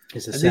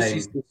 It's the same.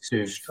 This is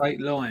the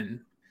straight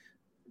line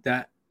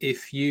that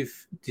if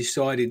you've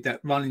decided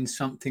that running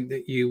something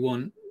that you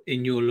want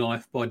in your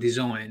life by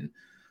design,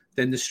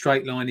 then the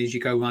straight line is you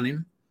go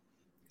running.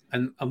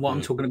 And what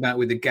I'm talking about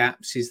with the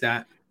gaps is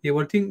that, I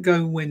didn't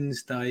go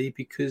Wednesday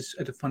because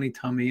I had a funny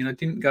tummy, and I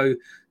didn't go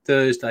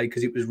Thursday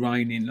because it was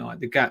raining. Like,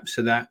 the gaps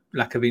of that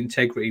lack of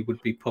integrity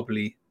would be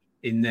probably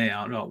in there.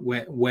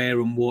 Like, where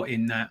and what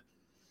in that,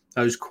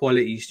 those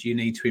qualities do you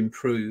need to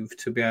improve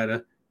to be able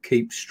to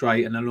keep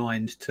straight and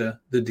aligned to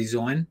the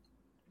design?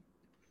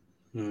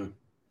 I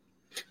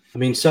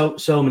mean, so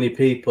many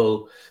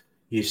people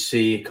you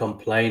see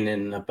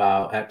complaining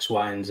about X,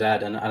 Y, and Z,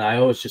 and I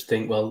always just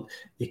think, well,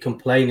 you're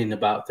complaining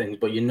about things,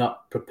 but you're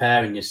not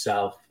preparing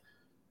yourself.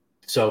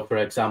 So, for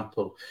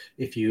example,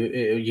 if you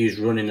use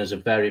running as a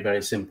very,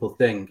 very simple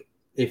thing,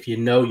 if you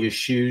know your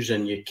shoes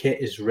and your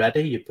kit is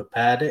ready, you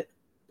prepared it.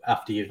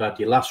 After you've had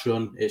your last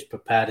run, it's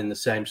prepared in the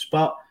same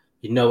spot.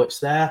 You know it's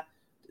there.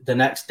 The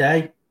next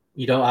day,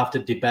 you don't have to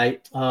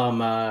debate, oh,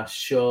 my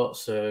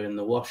shorts are in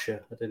the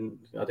washer. I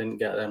didn't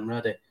get them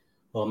ready.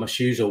 Or my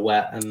shoes are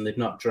wet and they've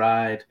not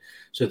dried.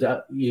 So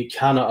that you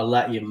cannot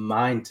let your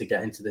mind to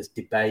get into this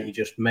debate. You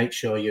just make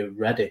sure you're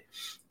ready.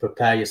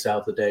 Prepare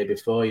yourself the day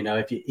before.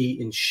 If you're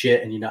eating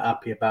shit and you're not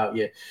happy about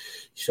your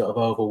sort of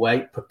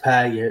overweight,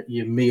 prepare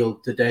your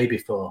meal the day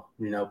before.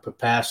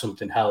 Prepare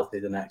something healthy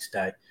the next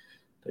day.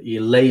 But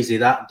you're lazy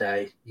that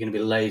day, you're going to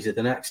be lazy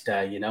the next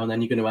day, and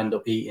then you're going to end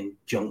up eating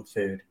junk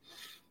food.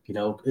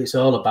 It's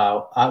all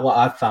about what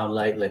I've found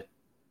lately,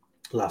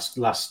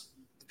 last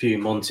few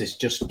months, is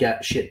just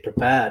get shit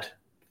prepared,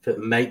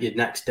 make your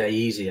next day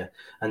easier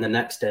and the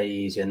next day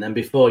easier. And then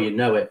before you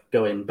know it,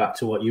 going back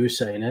to what you were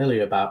saying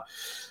earlier about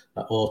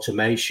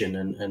automation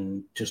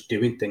and just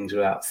doing things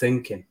without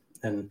thinking.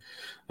 And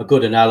a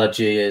good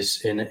analogy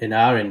is in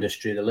our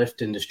industry, the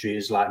lift industry,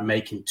 is like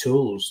making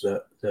tools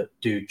that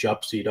do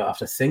jobs so you don't have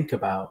to think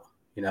about,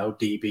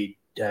 DB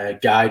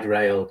guide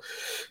rail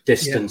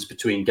distance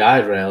between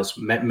guide rails.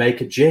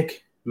 Make a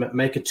jig,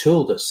 make a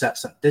tool that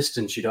sets that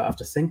distance. You don't have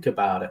to think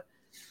about it.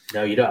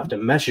 You don't have to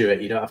measure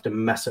it. You don't have to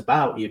mess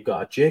about. You've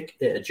got a jig,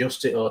 it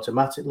adjusts it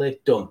automatically.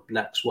 Done.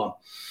 Next one.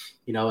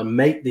 And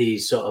make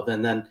these sort of,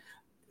 and then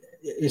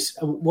it's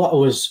what I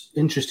was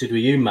interested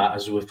with you, Matt,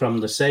 as we're from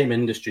the same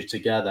industry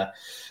together,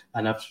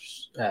 and I've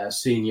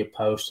seen your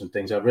posts and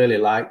things. I really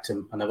liked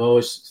them, and I've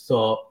always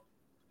thought,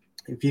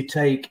 if you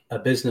take a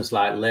business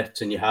like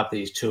Lift and you have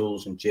these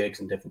tools and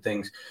jigs and different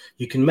things,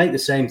 you can make the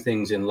same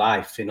things in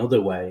life in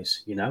other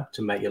ways,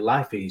 to make your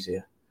life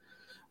easier.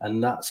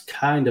 And that's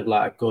kind of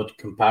like a good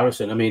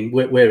comparison. I mean,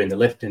 we're in the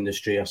lift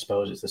industry. I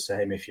suppose it's the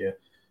same if you're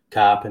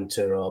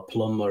carpenter or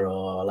plumber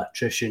or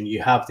electrician. You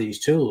have these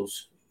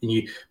tools,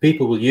 and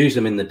people will use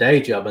them in the day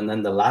job, and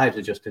then their lives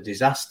are just a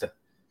disaster.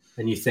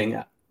 And you think,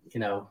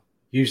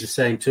 use the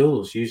same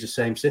tools, use the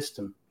same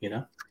system,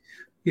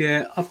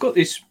 Yeah, I've got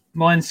this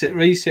mindset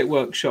reset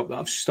workshop that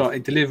I've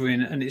started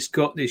delivering, and it's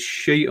got this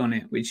sheet on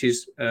it, which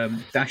is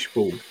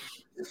dashboard.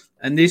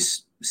 And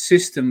this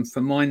system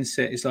for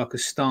mindset is like a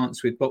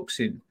stance with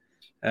boxing,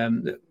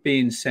 that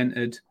being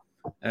centered,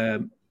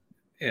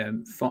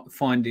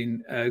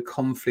 finding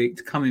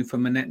conflict, coming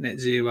from a net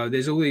zero.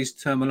 There's all these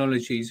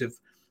terminologies of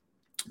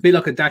a bit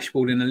like a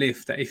dashboard in a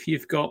lift, that if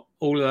you've got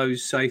all of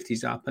those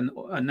safeties up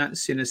and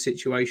that's in a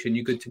situation,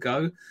 you're good to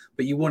go,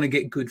 but you want to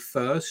get good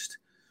first.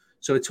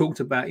 So I talked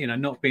about,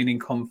 not being in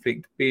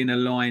conflict, being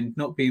aligned,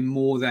 not being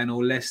more than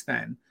or less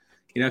than.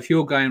 If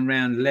you're going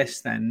around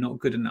less than, not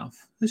good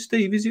enough.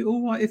 Steve, is it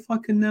all right if I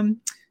can,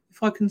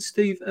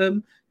 Steve,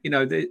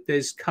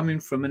 there's coming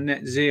from a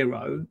net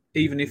zero,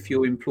 even if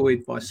you're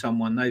employed by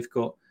someone, they've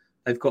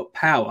got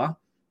power,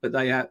 but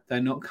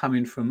they're not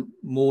coming from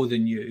more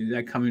than you.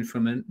 They're coming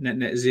from a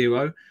net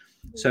zero.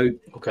 So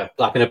okay,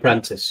 like an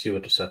apprentice, you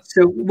would have said.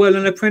 So, well,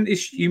 an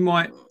apprentice, you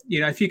might,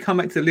 if you come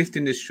back to the lift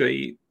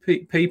industry,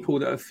 people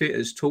that are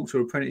fitters talk to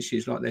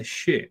apprentices like they're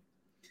shit.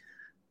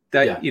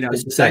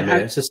 It's the same.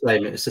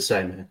 It's the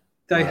same.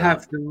 They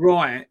have the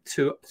right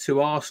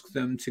to ask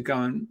them to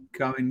go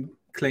and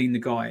clean the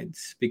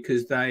guides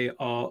because they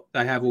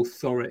have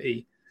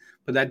authority,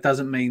 but that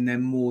doesn't mean they're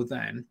more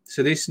than.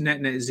 So this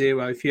net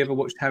zero, if you ever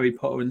watched Harry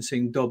Potter and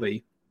seen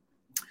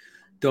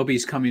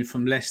Dobby's coming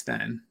from less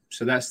than.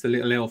 So that's the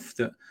little elf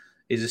that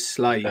is a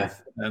slave.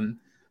 Okay.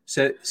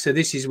 So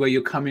this is where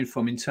you're coming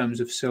from in terms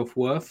of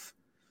self-worth.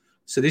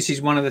 So this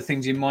is one of the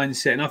things in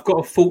mindset. And I've got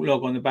a fault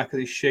log on the back of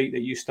this sheet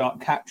that you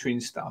start capturing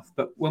stuff.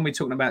 But when we're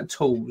talking about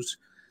tools,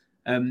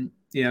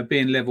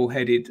 being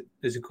level-headed,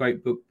 there's a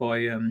great book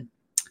by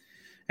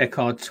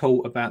Eckhart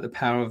Tolle about the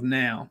power of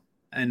now.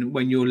 And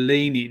when you're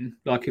leaning,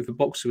 like if a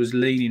boxer was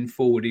leaning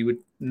forward, he would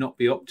not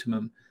be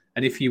optimum.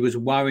 And if he was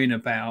worrying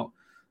about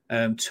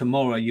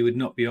tomorrow, you would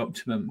not be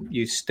optimum.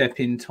 You step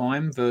in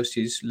time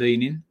versus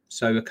leaning.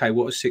 So, okay,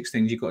 what are 6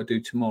 things you've got to do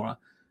tomorrow?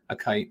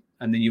 Okay,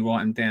 and then you write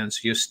them down. So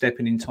you're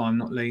stepping in time,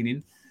 not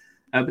leaning.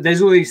 But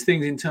there's all these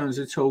things in terms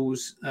of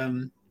tools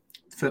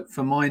for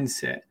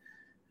mindset.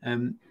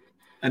 And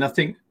I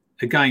think,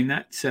 again,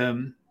 that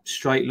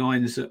straight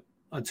lines that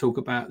I talk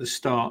about at the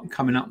start,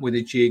 coming up with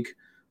a jig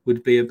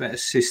would be a better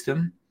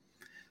system.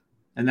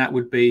 And that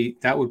would be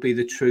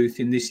the truth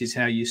in this is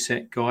how you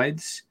set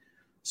guides.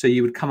 So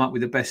you would come up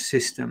with the best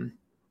system,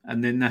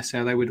 and then that's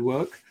how they would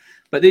work.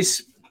 But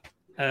this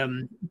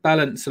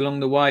balance along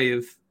the way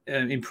of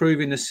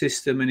improving the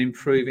system and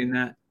improving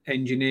that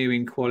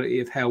engineering quality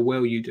of how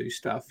well you do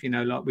stuff,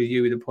 like with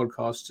you with the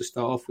podcast to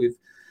start off with,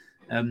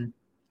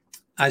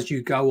 as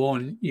you go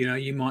on,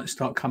 you might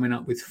start coming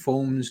up with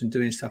forms and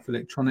doing stuff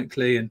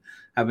electronically and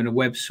having a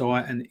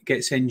website, and it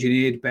gets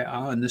engineered better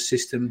and the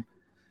system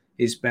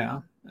is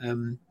better.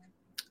 And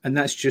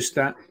that's just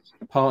that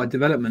part of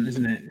development,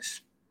 isn't it?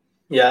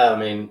 Yeah, I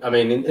mean,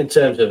 in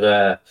terms of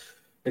the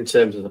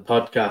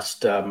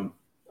podcast,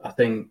 I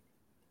think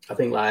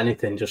like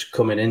anything, just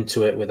coming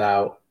into it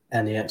without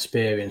any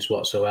experience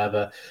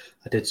whatsoever,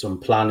 I did some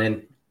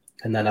planning,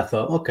 and then I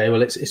thought, okay,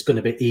 well, it's going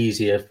to be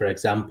easier, for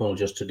example,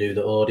 just to do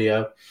the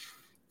audio,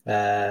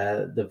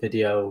 the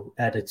video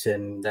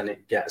editing, then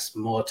it gets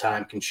more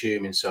time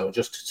consuming. So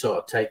just to sort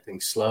of take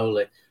things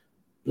slowly,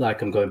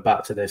 like I'm going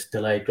back to this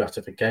delayed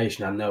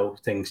gratification. I know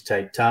things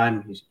take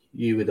time.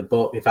 You with a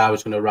book, if I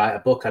was going to write a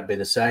book, I'd be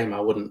the same. I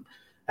wouldn't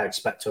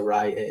expect to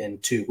write it in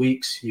 2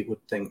 weeks. You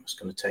would think it's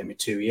going to take me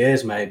 2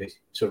 years maybe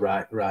to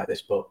write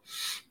this book.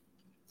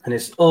 And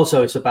it's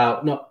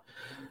about not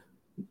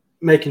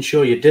making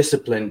sure you're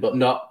disciplined, but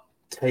not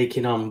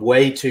taking on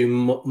way too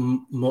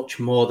much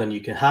more than you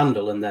can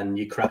handle, and then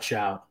you crash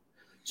out.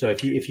 So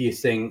if you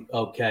think,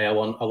 okay, I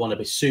want to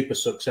be super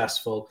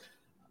successful,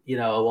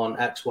 I want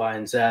X, Y,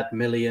 and Z,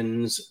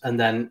 millions, and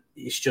then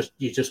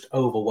you're just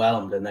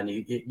overwhelmed, and then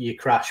you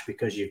crash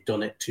because you've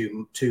done it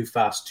too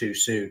fast, too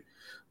soon.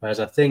 Whereas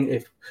I think,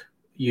 if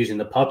using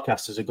the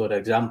podcast as a good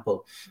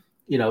example,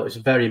 it's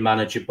very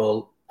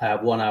manageable. I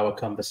have 1 hour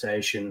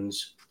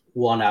conversations,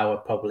 1 hour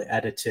probably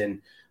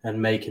editing and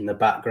making the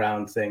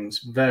background things,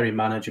 very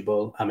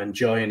manageable. I'm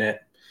enjoying it.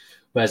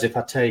 Whereas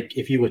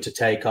if you were to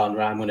take on,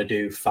 right, I'm going to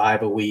do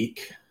 5 a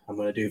week, I'm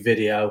going to do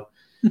video,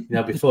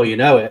 before you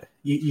know it,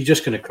 you're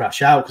just going to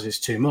crash out because it's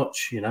too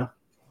much,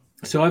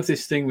 So I have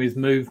this thing with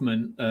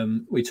movement.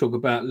 We talk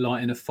about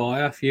lighting a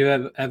fire. If you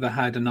ever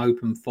had an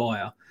open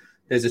fire,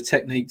 there's a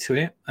technique to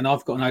it. And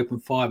I've got an open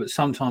fire, but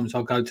sometimes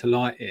I'll go to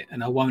light it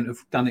and I won't have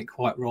done it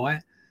quite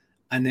right.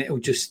 And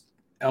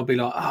I'll be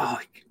like, oh,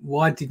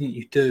 why didn't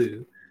you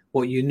do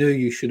what you knew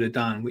you should have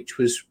done, which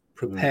was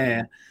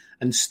prepare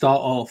and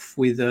start off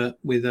with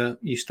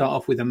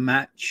a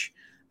match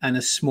and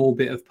a small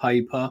bit of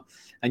paper,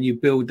 and you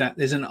build that.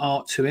 There's an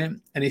art to it.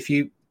 And if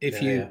you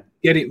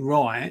get it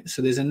right,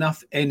 so there's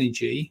enough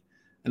energy.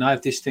 And I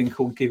have this thing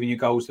called giving your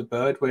goals a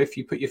bird, where if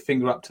you put your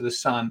finger up to the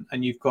sun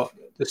and you've got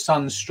the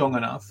sun strong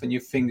enough and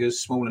your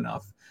finger's small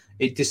enough,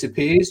 it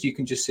disappears. You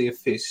can just see a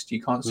fist.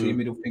 You can't see your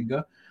middle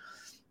finger,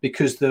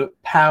 because the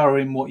power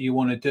in what you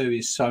want to do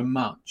is so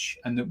much,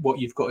 and that what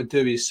you've got to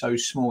do is so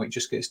small, it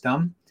just gets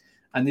done.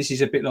 And this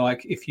is a bit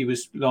like if you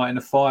was lighting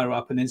a fire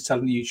up and then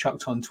suddenly you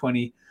chucked on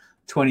 20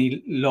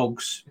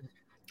 logs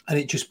and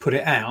it just put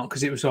it out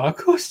because it was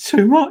like, oh, it's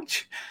too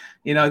much.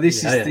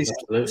 This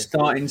absolutely.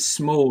 Starting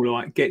small,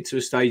 like get to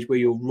a stage where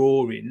you're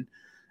roaring,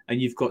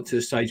 and you've got to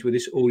a stage where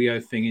this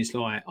audio thing is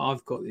like,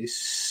 I've got this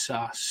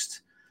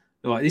sussed,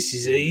 like this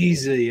is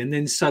easy, and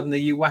then suddenly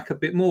you whack a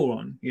bit more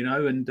on,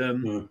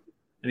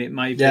 and it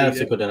may be that's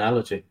a good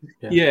analogy.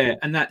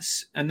 And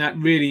that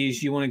really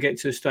is, you want to get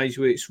to a stage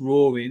where it's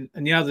roaring.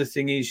 And the other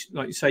thing is,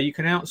 like you say, you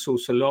can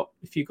outsource a lot.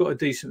 If you've got a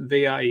decent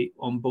VA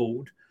on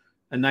board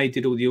and they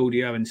did all the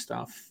audio and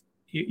stuff,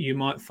 you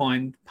might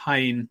find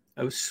paying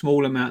a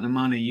small amount of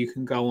money, you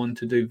can go on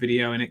to do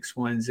video in X,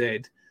 Y, and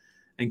Z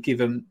and give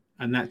them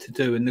and that to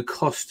do. And the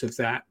cost of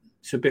that,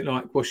 it's a bit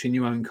like washing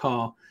your own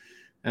car.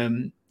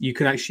 You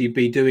could actually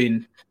be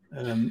doing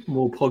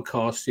more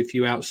podcasts if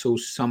you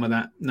outsource some of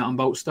that nut and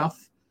bolt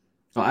stuff,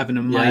 like having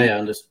a mate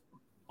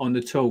on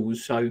the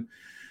tools. So,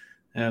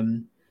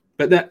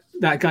 but that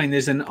again,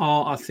 there's an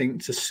art, I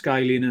think, to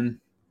scaling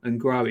and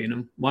growing.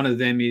 And one of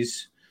them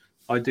is,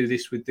 I do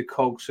this with the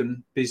cogs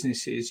and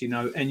businesses.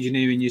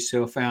 Engineering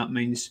yourself out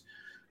means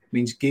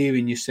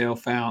gearing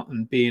yourself out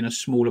and being a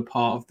smaller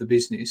part of the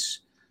business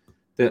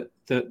that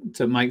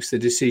makes the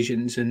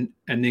decisions and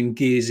then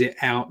gears it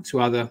out to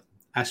other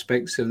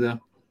aspects of the.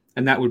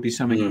 And that would be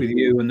something with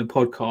you and the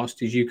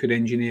podcast, is you could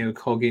engineer a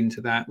cog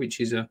into that, which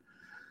is a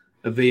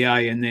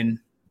VA, and then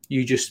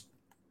you just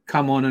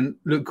come on and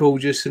look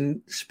gorgeous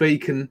and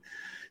speak and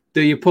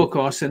do your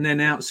podcast and then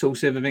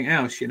outsource everything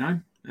else,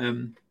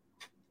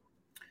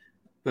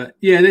 But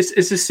yeah,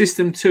 it's a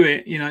system to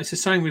it. It's the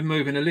same with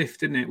moving a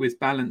lift, isn't it? With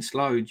balanced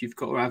load, you've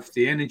got to have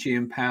the energy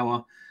and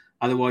power.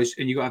 Otherwise,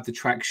 and you've got to have the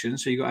traction,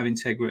 so you've got to have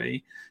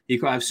integrity.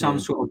 You've got to have some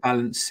sort of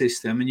balanced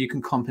system, and you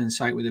can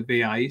compensate with a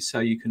VA, so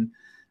you can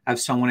have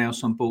someone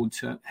else on board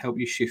to help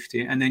you shift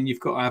it. And then you've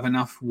got to have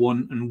enough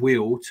want and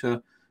will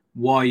to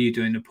why you're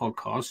doing the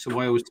podcast. So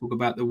I always talk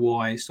about the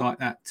why. It's like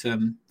that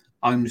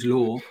Ohm's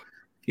law.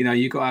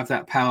 You've got to have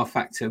that power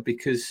factor,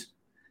 because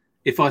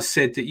if I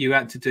said that you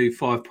had to do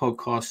 5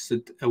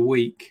 podcasts a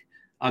week,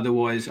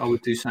 otherwise I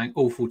would do something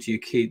awful to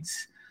your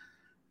kids,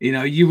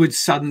 you would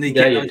suddenly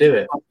get you do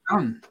it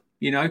done,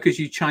 because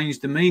you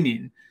changed the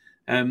meaning.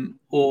 And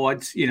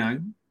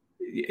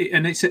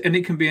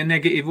it can be a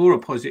negative or a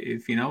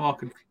positive.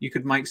 You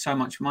could make so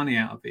much money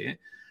out of it.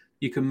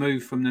 You can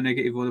move from the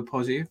negative or the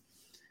positive.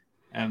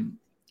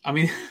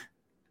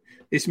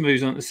 This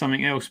moves on to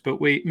something else. But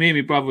me and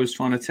my brother was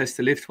trying to test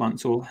the lift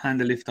once, or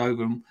hand the lift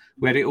over, and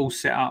we had it all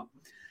set up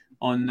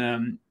on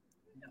the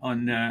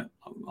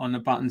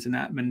buttons and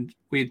that, and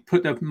we'd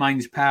put the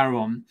mains power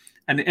on,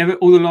 and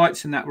all the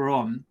lights and that were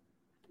on.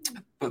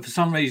 But for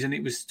some reason,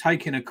 it was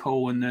taking a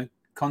call and the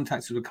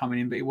contacts were coming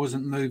in, but it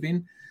wasn't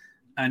moving.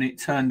 And it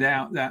turned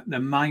out that the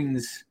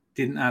mains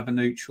didn't have a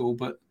neutral,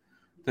 but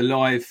the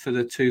live for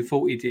the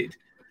 240 did.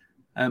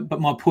 But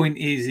my point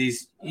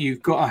is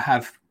you've got to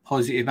have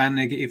positive and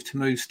negative to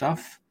move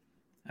stuff.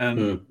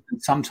 And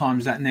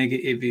sometimes that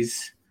negative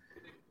is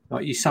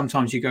like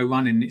sometimes you go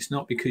running. It's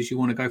not because you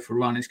want to go for a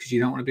run. It's because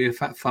you don't want to be a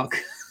fat fuck.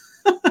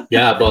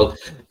 Yeah, well,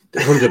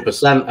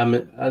 100%. I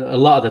mean, a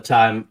lot of the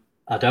time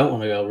I don't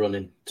want to go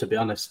running, to be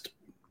honest.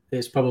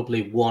 It's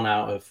probably 1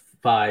 out of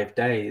 5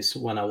 days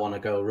when I want to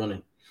go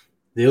running.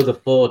 The other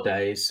 4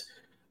 days,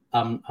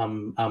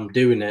 I'm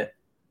doing it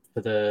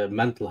for the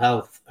mental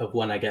health of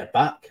when I get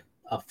back.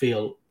 I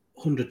feel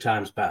 100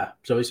 times better.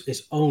 So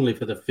it's only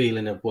for the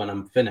feeling of when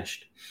I'm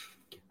finished,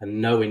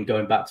 and knowing,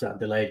 going back to that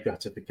delayed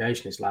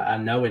gratification. It's like I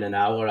know in an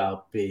hour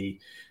I'll be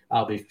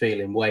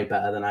feeling way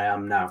better than I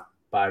am now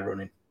by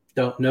running.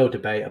 No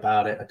debate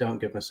about it. I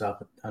don't give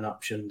myself an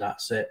option.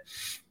 That's it.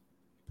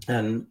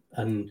 And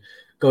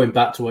going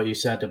back to what you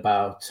said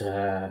about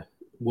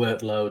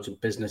workloads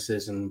and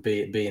businesses and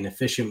being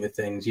efficient with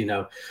things,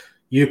 you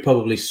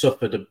probably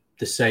suffered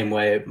the same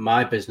way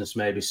my business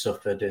maybe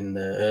suffered in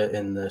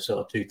the sort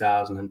of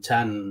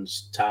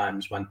 2010s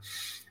times when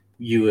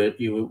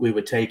we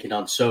were taking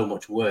on so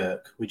much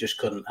work, we just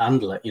couldn't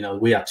handle it.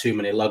 We had too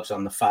many logs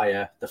on the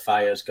fire. The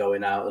fire's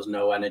going out. There's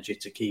no energy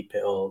to keep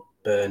it all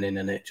burning,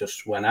 and it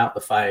just went out.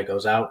 The fire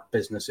goes out,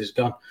 business is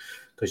gone,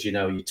 because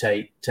you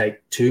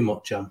take too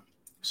much on.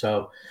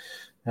 So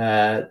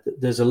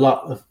there's a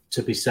lot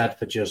to be said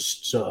for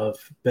just sort of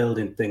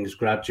building things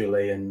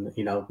gradually and,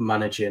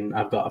 managing.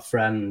 I've got a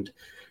friend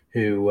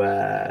who,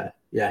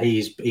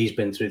 he's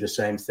been through the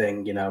same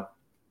thing,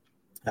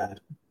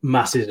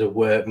 masses of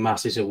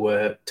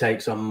work,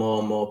 takes on more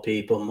and more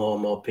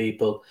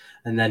people.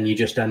 And then you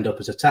just end up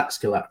as a tax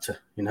collector,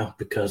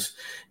 because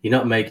you're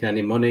not making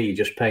any money. You're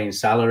just paying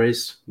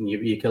salaries and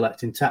you're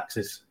collecting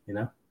taxes,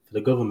 for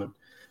the government,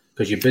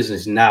 because your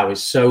business now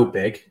is so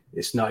big,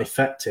 it's not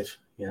effective,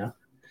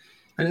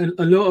 And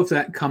a lot of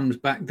that comes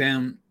back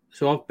down.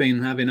 So I've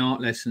been having art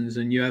lessons,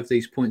 and you have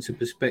these points of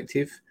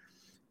perspective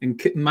and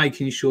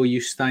making sure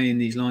you stay in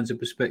these lines of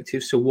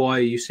perspective. So why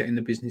are you setting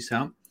the business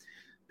up?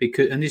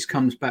 And this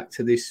comes back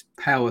to this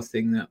power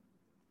thing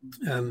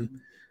that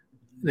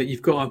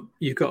you've got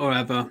to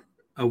have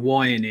a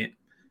why in it.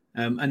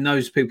 And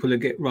those people that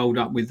get rolled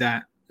up with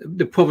that,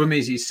 the problem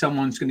is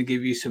someone's going to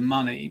give you some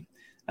money.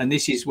 And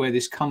this is where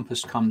this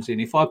compass comes in.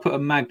 If I put a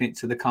magnet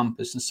to the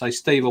compass and say,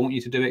 Steve, I want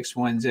you to do X,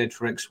 Y, and Z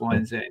for X, Y,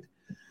 and Z,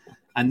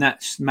 and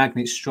that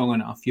magnet's strong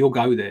enough, you'll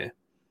go there.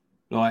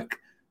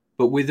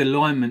 But with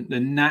alignment, the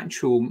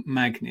natural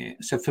magnet.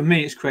 So for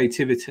me, it's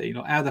creativity.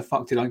 How the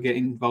fuck did I get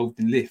involved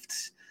in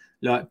lifts?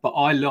 But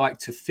I like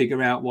to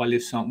figure out why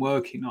lifts aren't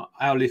working.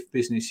 Our lift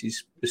business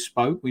is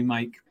bespoke. We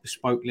make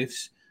bespoke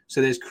lifts. So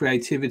there's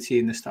creativity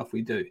in the stuff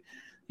we do.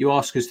 You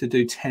ask us to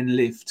do 10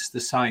 lifts the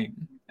same.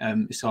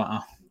 It's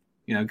like,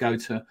 go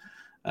to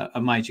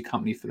a major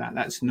company for that.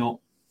 That's not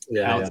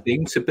our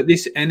thing. So, but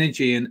this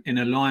energy and in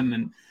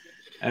alignment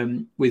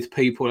with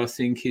people, I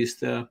think, is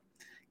the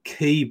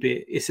key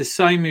bit. It's the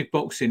same with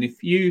boxing.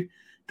 If you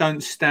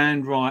don't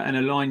stand right and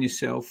align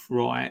yourself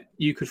right,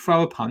 you could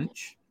throw a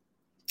punch.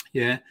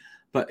 Yeah.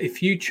 But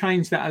if you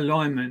change that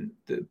alignment,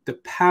 the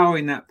power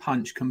in that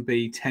punch can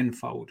be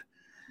tenfold.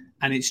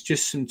 And it's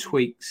just some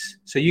tweaks.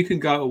 So you can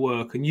go to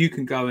work and you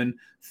can go and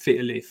fit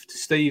a lift.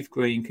 Steve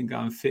Green can go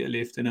and fit a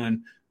lift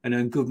and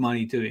earn good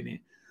money doing it.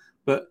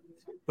 But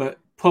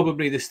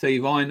probably the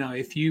Steve I know,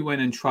 if you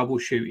went and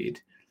troubleshooted,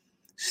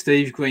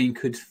 Steve Green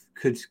could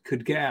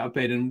get out of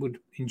bed and would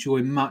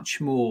enjoy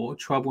much more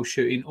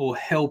troubleshooting or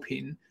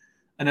helping.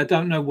 And I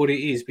don't know what it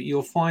is, but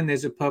you'll find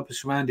there's a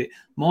purpose around it.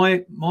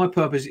 My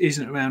purpose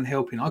isn't around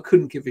helping. I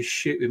couldn't give a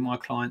shit with my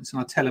clients,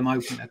 and I tell them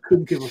openly, I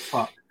couldn't give a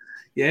fuck.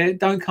 Yeah,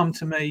 don't come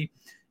to me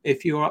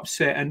if you're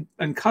upset.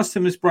 And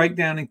customers break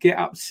down and get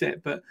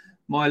upset, but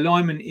my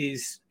alignment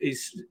is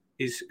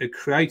a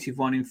creative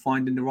one in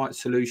finding the right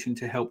solution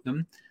to help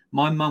them.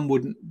 My mum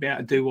wouldn't be able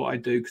to do what I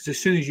do, because as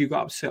soon as you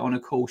got upset on a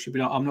call, she'd be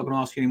like, I'm not going to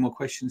ask you any more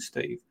questions,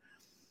 Steve.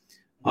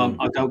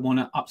 I don't want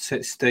to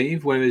upset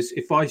Steve. Whereas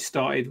if I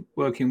started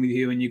working with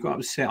you and you got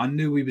upset, I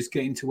knew we was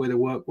getting to where the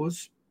work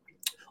was.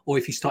 Or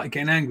if you started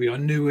getting angry, I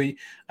knew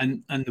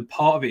and the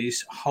part of it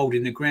is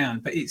holding the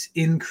ground. But it's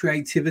in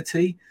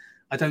creativity.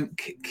 I don't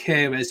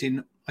care, as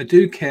in I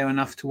do care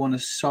enough to want to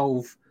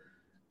solve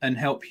and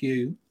help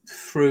you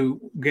through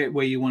get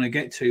where you want to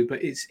get to,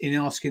 but it's in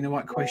asking the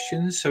right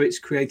questions. So it's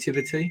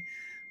creativity,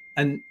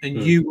 and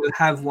you will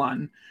have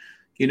one.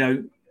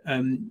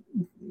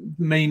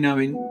 Me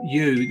knowing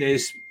you,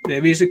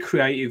 there is a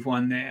creative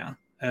one there,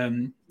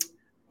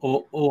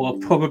 or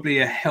probably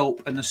a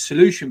help and a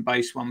solution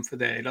based one for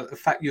there. Like the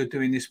fact you're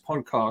doing this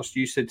podcast,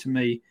 you said to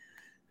me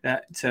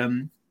that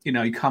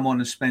you come on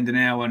and spend an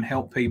hour and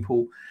help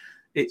people.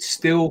 It's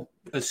still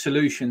a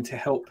solution to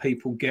help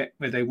people get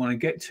where they want to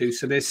get to.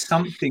 So there's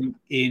something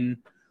in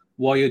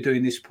why you're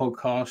doing this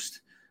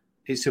podcast.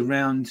 It's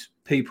around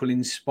people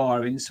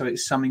inspiring. So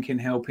it's something in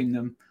helping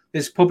them.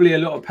 There's probably a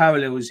lot of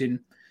parallels in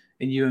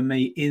you and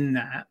me in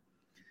that.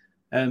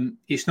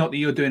 It's not that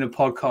you're doing a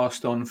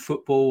podcast on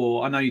football,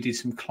 or I know you did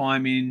some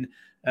climbing.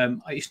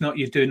 It's not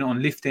you're doing it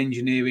on lift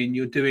engineering.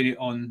 You're doing it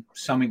on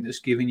something that's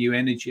giving you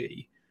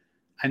energy.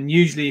 And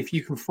usually if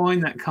you can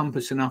find that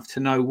compass enough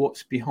to know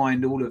what's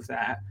behind all of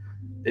that,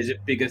 there's a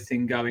bigger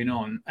thing going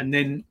on. And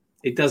then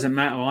it doesn't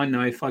matter. I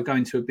know if I go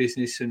into a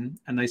business and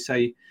they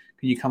say,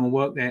 can you come and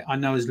work there? I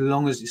know as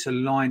long as it's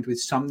aligned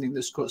with something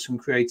that's got some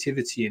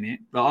creativity in it,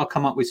 like I'll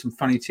come up with some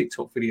funny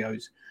TikTok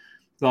videos.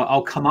 Like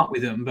I'll come up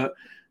with them, but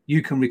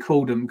you can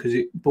record them because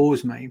it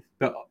bores me.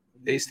 But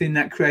it's in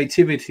that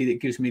creativity that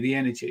gives me the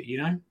energy,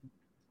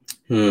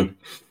 And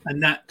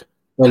that,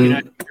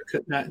 look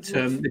at that,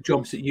 the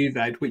jobs that you've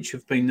had, which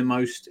have been the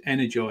most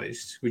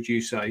energized, would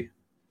you say?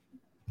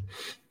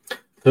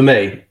 For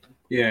me?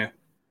 Yeah.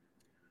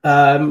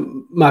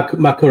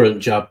 My current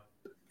job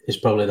is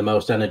probably the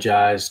most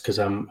energized because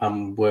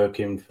I'm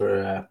working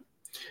for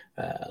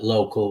a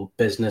local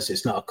business.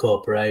 It's not a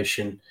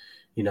corporation.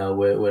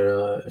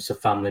 It's a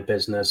family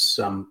business.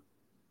 I'm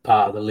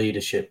part of the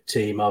leadership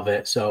team of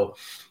it. So,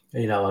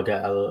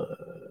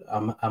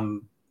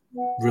 I'm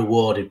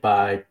rewarded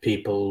by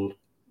people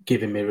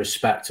giving me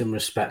respect and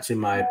respecting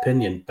my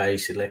opinion,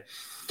 basically.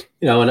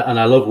 And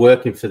I love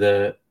working for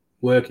the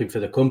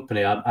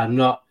company. I'm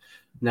not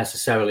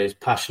necessarily as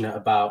passionate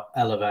about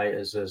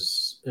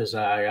elevators as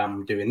I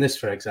am doing this,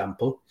 for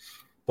example,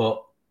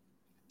 but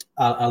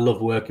I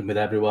love working with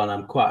everyone.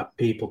 I'm quite a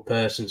people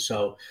person,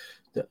 so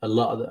a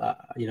lot of the, I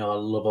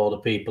love all the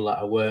people that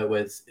I work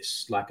with.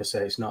 It's like I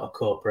say, it's not a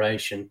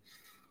corporation.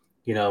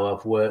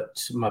 I've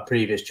worked, my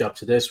previous job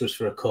to this was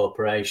for a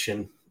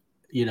corporation.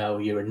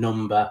 You're a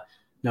number.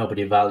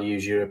 Nobody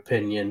values your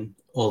opinion,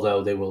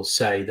 although they will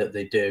say that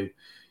they do.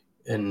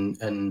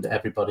 And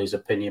everybody's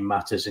opinion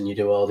matters. And you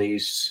do all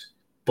these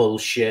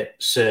bullshit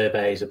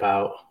surveys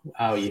about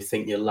how you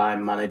think your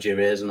line manager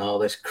is and all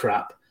this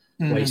crap,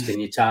 wasting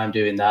your time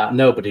doing that.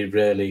 Nobody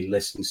really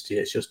listens to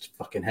you. It's just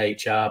fucking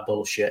HR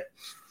bullshit.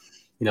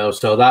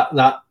 So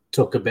that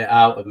took a bit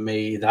out of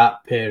me,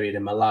 that period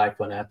in my life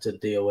when I had to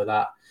deal with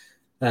that.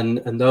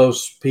 And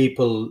those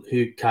people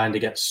who kind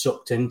of get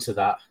sucked into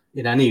that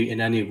in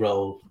any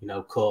role,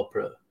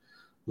 corporate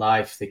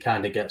life, they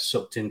kind of get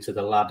sucked into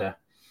the ladder,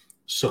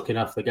 sucking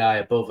off the guy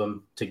above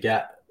them to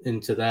get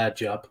into their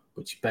job,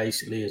 which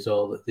basically is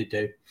all that they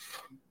do.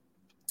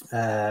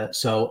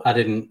 So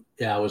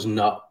I was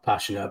not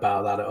passionate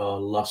about that at all.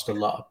 Lost a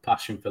lot of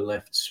passion for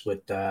lifts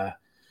with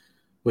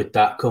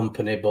that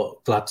company,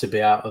 but glad to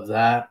be out of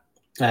there.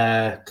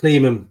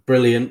 Kleeman,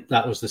 brilliant.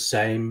 That was the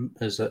same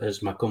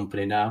as my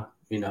company now.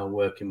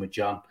 Working with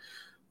John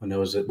when I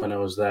was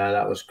there,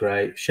 that was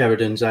great.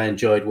 Sheridan's I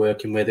enjoyed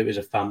working with. It was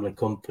a family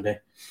company.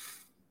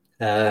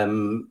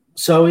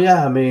 So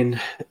yeah, I mean,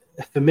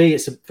 for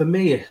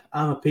me,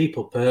 I'm a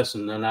people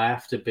person, and I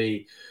have to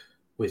be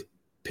with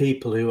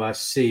people who I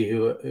see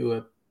who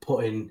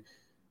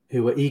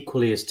are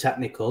equally as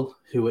technical,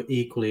 who are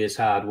equally as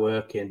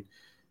hardworking,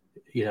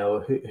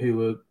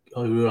 who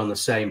are on the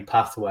same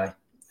pathway.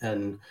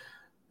 And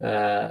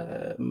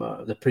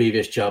the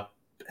previous job,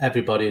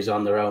 everybody is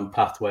on their own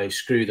pathway.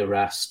 Screw the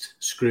rest.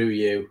 Screw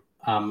you.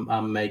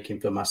 I'm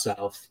making for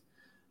myself,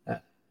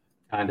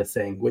 kind of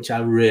thing, which I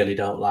really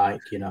don't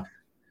like.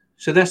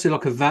 So that's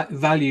like a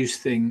values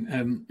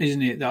thing,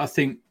 isn't it? That I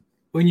think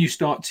when you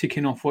start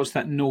ticking off, what's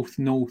that north,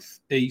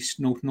 east,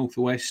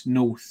 northwest,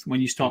 north, when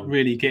you start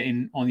really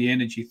getting on the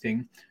energy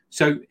thing.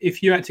 So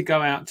if you had to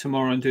go out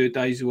tomorrow and do a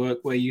day's work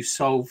where you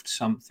solved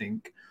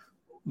something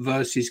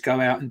versus go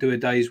out and do a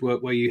day's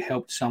work where you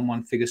helped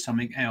someone figure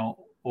something out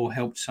or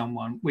helped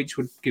someone, which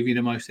would give you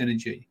the most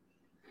energy?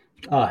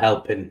 Oh,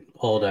 helping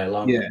all day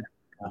long. Yeah.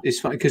 It's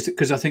funny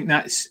because I think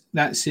that's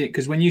it.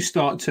 Because when you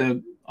start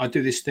to, I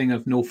do this thing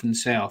of north and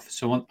south.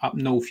 So up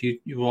north, you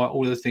write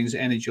all the things that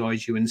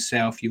energize you, and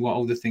south, you write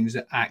all the things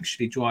that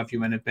actually drive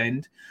you in a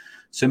bend.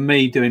 So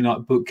me doing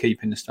like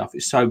bookkeeping and stuff,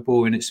 it's so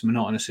boring, it's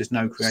monotonous, there's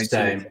no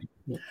creativity.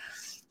 Yeah.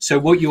 So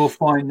what you'll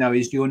find though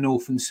is your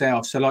north and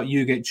south. So like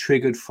you get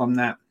triggered from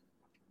that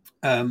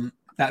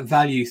that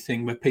value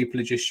thing where people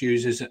are just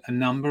used as a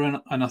number,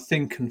 and I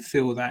think and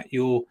feel that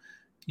you're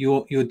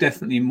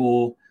definitely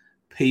more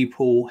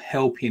people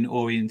helping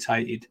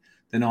orientated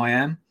than I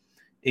am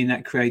in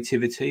that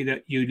creativity,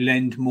 that you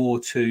lend more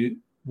to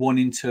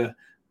wanting to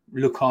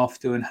look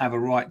after and have a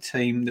right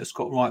team that's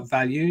got right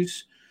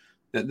values.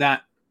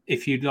 That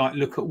if you'd like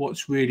look at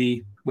what's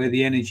really where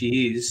the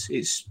energy is,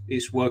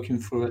 it's working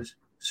for a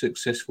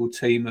successful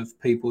team of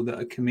people that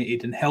are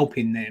committed and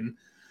helping them,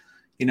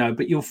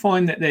 but you'll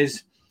find that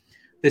there's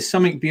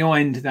something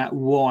behind that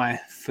why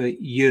for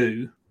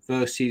you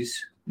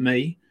versus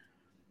me.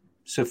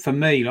 So for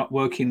me, like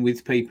working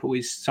with people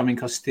is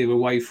something I steer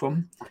away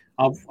from.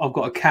 I've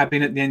got a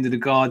cabin at the end of the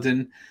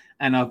garden,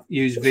 and I've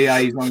used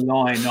VAs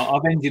online.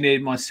 I've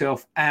engineered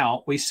myself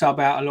out. We sub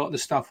out a lot of the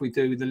stuff we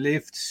do with the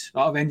lifts.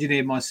 I've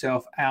engineered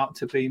myself out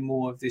to be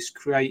more of this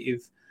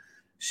creative,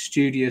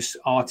 studious,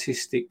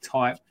 artistic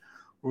type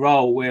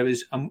role.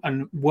 Whereas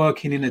I'm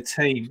working in a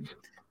team.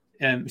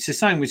 It's the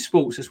same with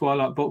sports. That's why I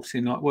like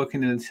boxing. Like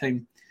working in a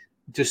team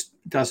just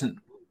doesn't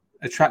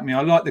attract me.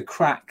 I like the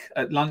crack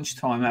at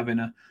lunchtime having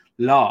a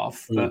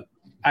laugh, but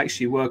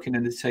actually working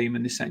in the team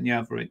and this, that, and the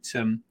other. It's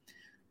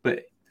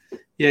but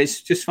yeah,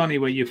 it's just funny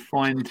where you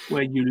find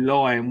where you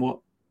lie and what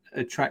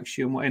attracts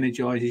you and what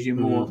energizes you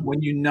more.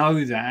 When you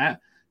know that,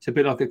 it's a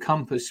bit like a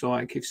compass.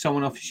 Like if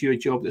someone offers you a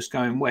job that's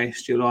going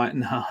west, you're like,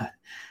 no,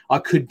 I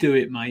could do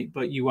it, mate,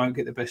 but you won't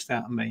get the best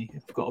out of me.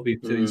 I've got to be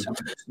doing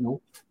something that's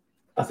north.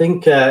 I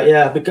think,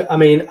 because, I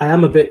mean, I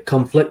am a bit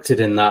conflicted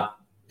in that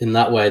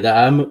way that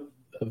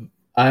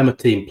I am a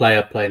team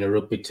player playing a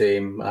rugby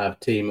team. I have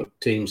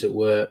teams at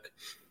work.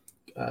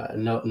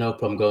 No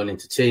problem going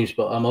into teams,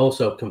 but I'm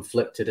also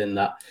conflicted in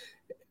that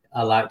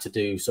I like to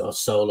do sort of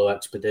solo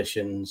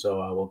expeditions,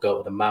 or I will go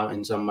to the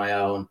mountains on my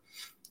own,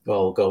 or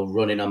I'll go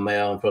running on my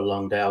own for a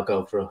long day. I'll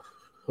go for a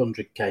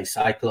 100k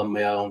cycle on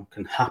my own.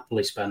 Can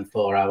happily spend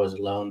 4 hours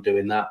alone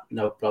doing that,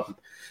 no problem.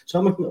 So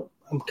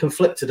I'm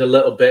conflicted a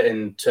little bit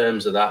in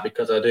terms of that,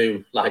 because I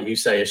do, like you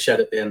say, a shed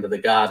at the end of the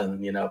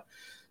garden. Yeah,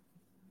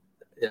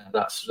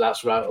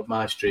 that's right up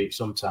my street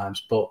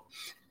sometimes. But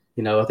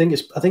I think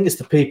it's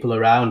the people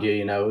around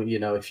you.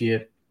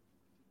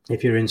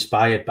 If you're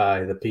inspired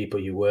by the people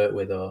you work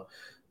with or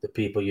the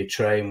people you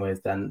train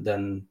with,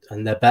 then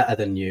and they're better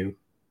than you.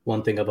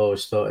 One thing I've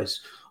always thought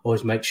is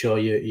always make sure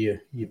you're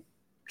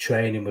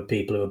training with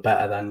people who are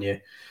better than you.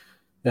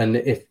 And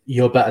if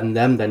you're better than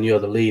them, then you're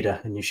the leader,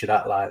 and you should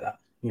act like that.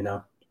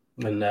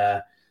 And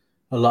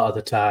a lot of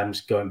the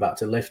times, going back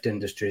to lift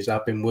industries,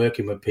 I've been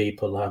working with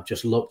people. I've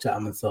just looked at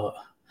them and thought,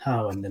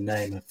 how in the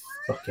name of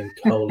fucking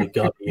holy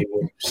God you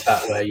would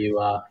start where you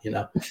are,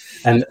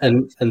 and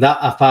that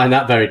I find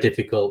that very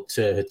difficult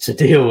to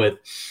deal with,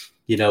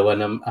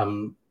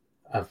 when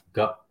I've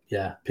got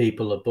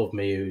people above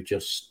me who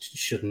just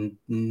shouldn't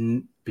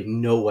be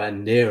nowhere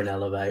near an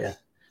elevator,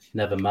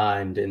 never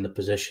mind in the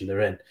position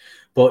they're in.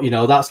 But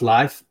that's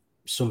life.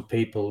 Some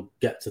people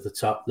get to the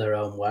top their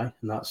own way,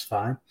 and that's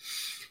fine.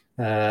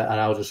 And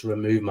I'll just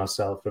remove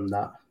myself from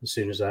that as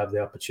soon as I have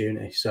the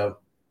opportunity. So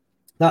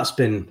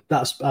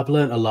I've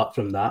learned a lot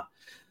from that,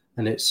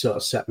 and it's sort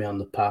of set me on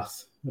the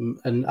path.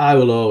 And I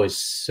will always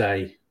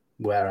say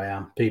where I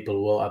am.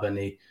 People won't have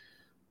any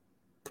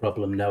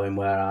problem knowing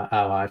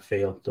how I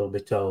feel. They'll be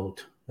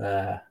told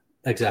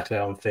exactly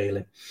how I'm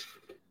feeling.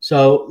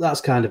 So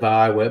that's kind of how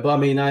I work. But I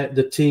mean,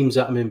 the teams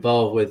that I'm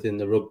involved with in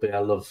the rugby, I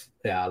love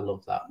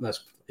that.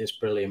 It's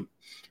brilliant.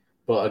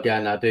 But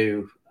again, I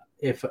do.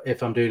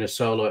 If I'm doing a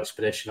solo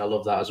expedition, I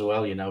love that as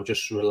well,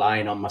 just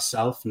relying on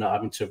myself, not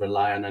having to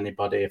rely on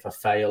anybody. If I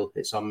fail,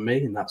 it's on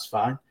me, and that's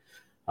fine.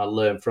 I'll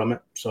learn from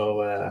it.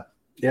 So,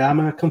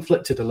 I'm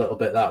conflicted a little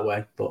bit that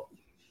way. But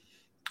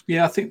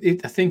yeah, I think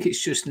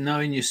it's just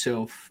knowing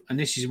yourself. And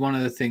this is one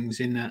of the things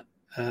in that,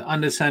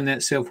 understanding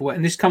that self-aware.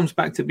 And this comes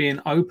back to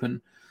being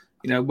open,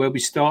 where we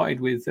started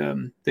with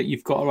that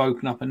you've got to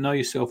open up and know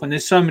yourself. And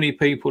there's so many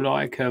people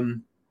like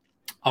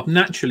I've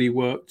naturally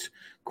worked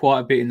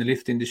quite a bit in the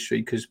lift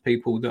industry because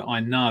people that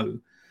I know.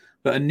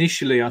 But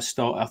initially I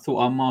thought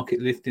I'll market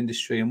the lift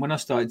industry. And when I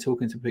started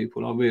talking to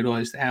people, I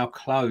realised how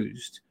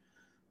closed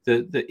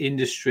the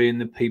industry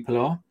and the people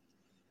are.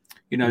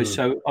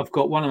 So I've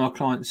got one of my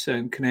clients,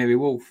 Canary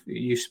Wolf.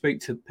 You speak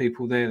to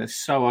people there, they're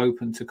so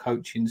open to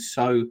coaching,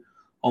 so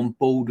on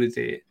board with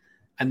it.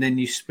 And then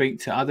you speak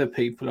to other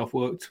people. I've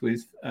worked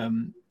with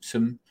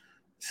some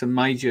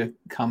major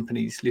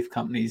companies, lift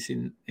companies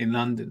in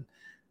London.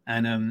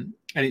 And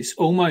it's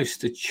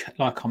almost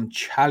like I'm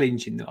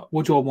challenging them.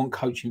 What do I want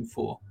coaching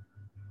for?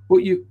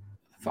 I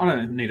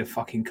don't need a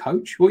fucking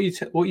coach. What you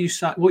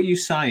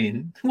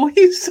saying? Yeah.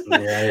 It's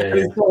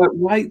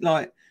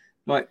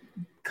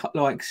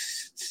like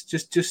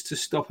just to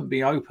stop and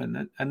be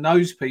open. And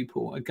those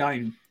people,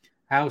 again,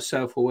 how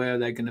self-aware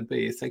they're going to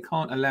be if they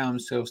can't allow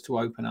themselves to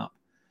open up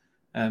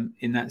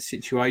in that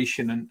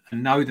situation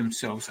and know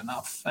themselves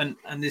enough. And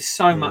there's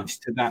so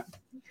much to that.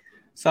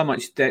 So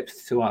much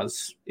depth to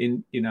us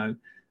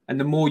and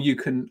the more you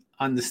can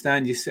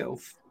understand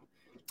yourself,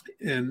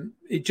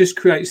 it just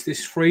creates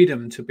this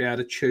freedom to be able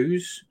to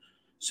choose.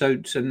 So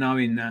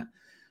knowing that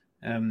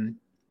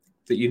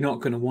that you're not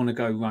going to want to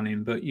go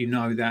running, but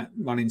that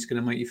running's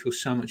going to make you feel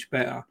so much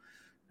better,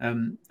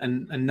 and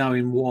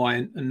knowing why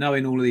and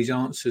knowing all of these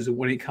answers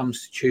when it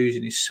comes to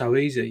choosing is so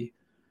easy,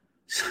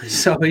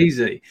 so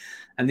easy.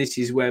 And this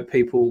is where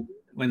people,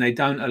 when they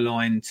don't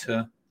align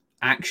to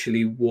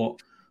actually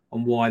what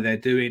and why they're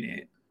doing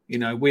it,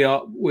 we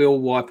all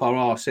wipe our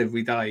arse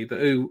every day, but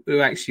who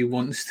actually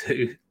wants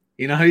to?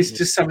 It's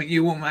just something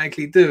you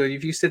automatically do.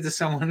 If you said to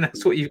someone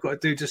that's what you've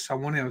got to do to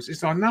someone else,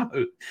 it's like no.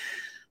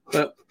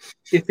 But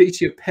if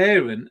it's your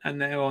parent and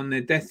they're on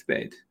their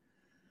deathbed,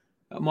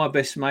 my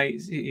best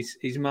mate,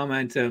 his mum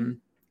had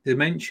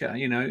dementia.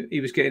 He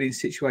was getting in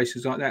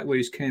situations like that where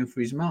he's caring for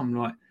his mum.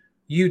 Like,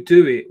 you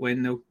do it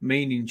when the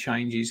meaning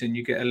changes and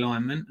you get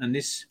alignment. And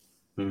this.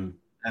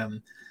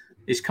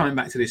 It's coming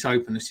back to this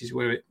openness is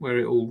where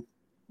it all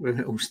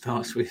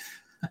starts with.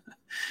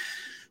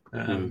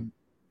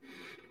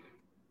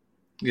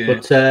 Yeah.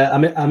 But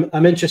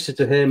I'm interested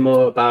to hear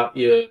more about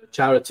your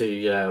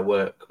charity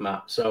work,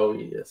 Matt. So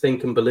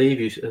Think and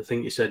Believe, I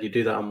think you said you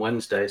do that on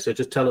Wednesday. So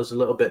just tell us a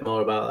little bit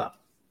more about that.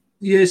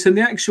 Yeah.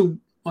 So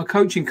my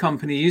coaching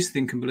company is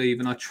Think and Believe,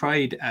 and I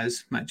trade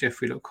as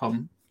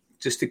mattjeffery.com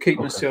just to keep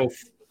myself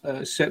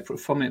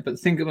separate from it. But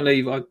Think and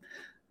Believe, I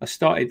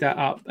started that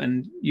up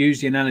and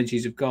used the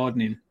analogies of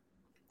gardening,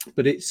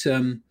 but it's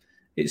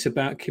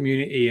about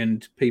community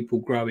and people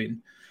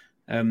growing.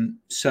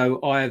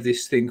 So I have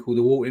this thing called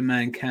the Watering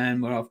Man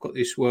Can, where I've got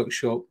this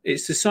workshop.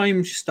 It's the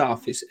same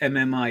stuff. It's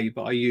MMA,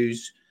 but I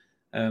use,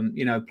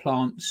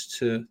 plants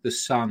to the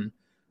sun,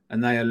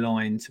 and they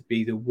align to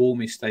be the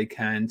warmest they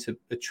can to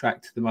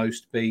attract the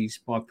most bees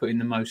by putting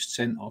the most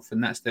scent off,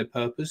 and that's their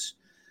purpose.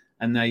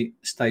 And they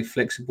stay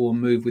flexible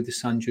and move with the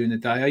sun during the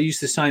day. I use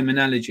the same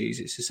analogies.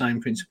 It's the same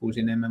principles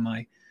in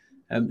MMA.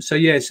 So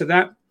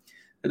that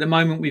at the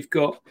moment we've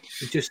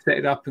just set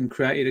it up and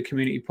created a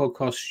community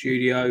podcast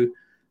studio.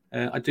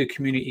 I do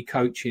community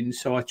coaching.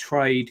 So I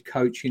trade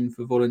coaching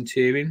for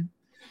volunteering.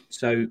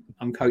 So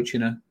I'm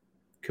coaching a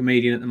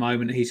comedian at the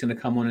moment. He's going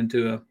to come on and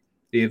do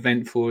the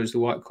event for us, the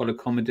White Collar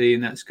Comedy,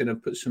 and that's going to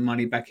put some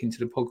money back into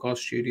the podcast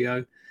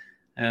studio.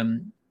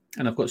 And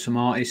I've got some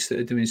artists that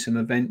are doing some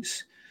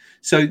events.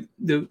 So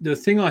the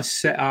thing I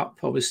set up,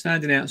 I was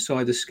standing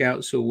outside the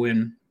Scouts Hall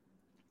when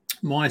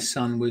my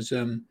son was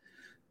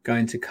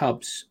going to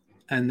Cubs,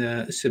 and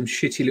some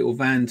shitty little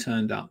van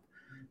turned up.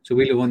 So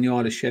we live on the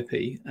Isle of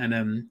Sheppey,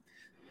 and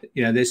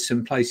there's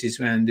some places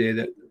around here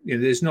that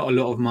there's not a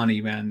lot of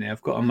money around there.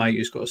 I've got a mate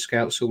who's got a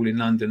Scouts Hall in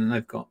London, and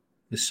they've got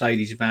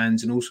Mercedes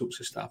vans and all sorts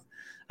of stuff.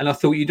 And I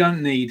thought, you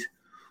don't need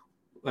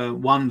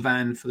one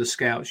van for the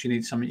Scouts. You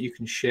need something you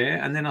can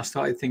share. And then I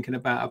started thinking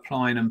about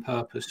applying and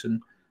purpose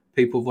and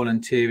people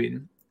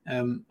volunteering.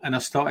 And I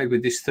started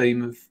with this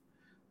theme of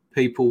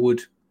people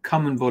would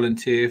come and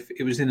volunteer if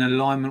it was in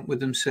alignment with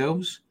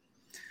themselves.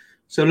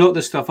 So a lot of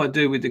the stuff I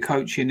do with the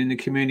coaching and the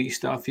community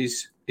stuff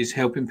is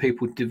helping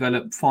people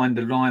develop, find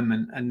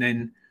alignment, and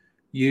then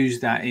use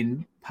that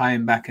in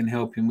paying back and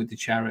helping with the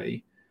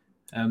charity.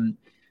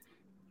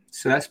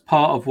 So that's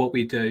part of what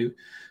we do.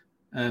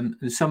 And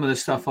some of the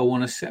stuff I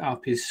want to set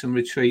up is some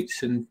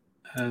retreats and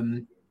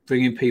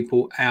bringing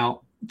people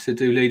out to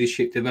do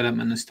leadership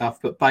development and stuff,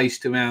 but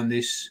based around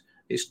this.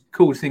 It's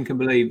called Think and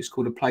Believe. It's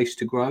called A Place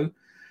to Grow,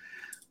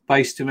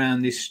 based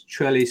around this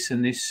trellis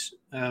and this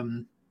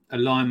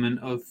alignment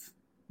of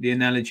the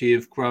analogy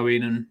of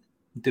growing and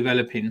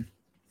developing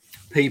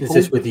people. Is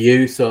this with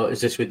youth or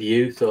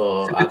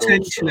so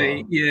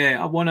potentially? Or?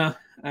 Yeah, I want to.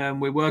 I'm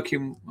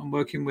working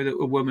with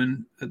a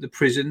woman at the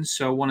prison,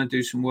 so I want to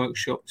do some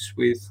workshops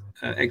with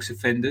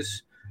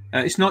ex-offenders.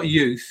 It's not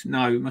youth.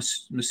 No, my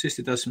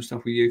sister does some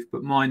stuff with youth,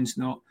 but mine's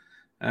not.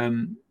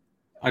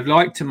 I'd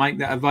like to make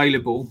that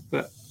available,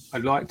 but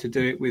I'd like to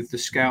do it with the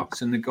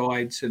Scouts and the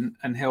guides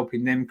and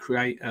helping them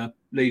create a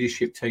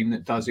leadership team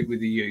that does it with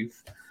the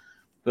youth.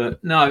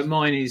 But no,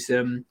 mine is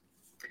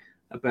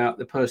about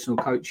the personal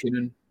coaching,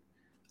 and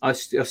I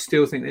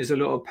still think there's a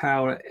lot of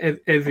power.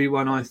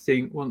 Everyone, I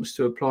think, wants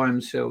to apply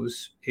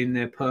themselves in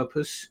their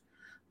purpose,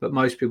 but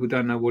most people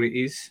don't know what it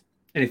is.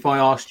 And if I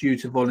asked you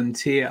to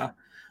volunteer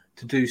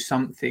to do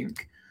something,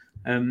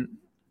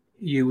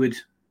 you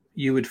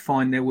would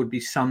find there would be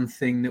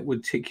something that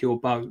would tick your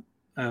boat.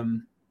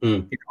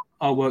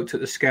 I worked at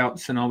the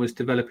Scouts and I was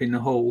developing the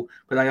hall,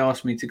 but they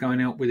asked me to go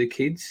and help with the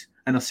kids,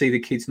 and I see the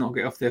kids not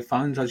get off their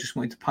phones. I just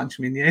wanted to punch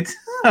them in the head.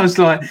 I was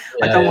like,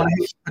 I don't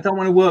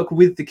want to work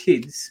with the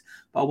kids,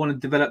 but I want to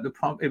develop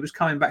it was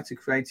coming back to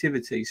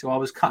creativity. So I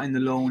was cutting the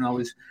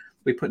lawn.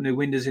 We put new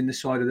windows in the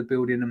side of the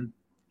building and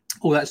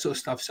all that sort of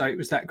stuff. So it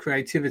was that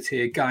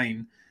creativity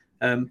again,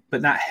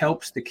 but that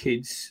helps the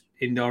kids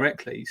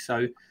indirectly.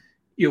 So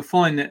you'll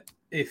find that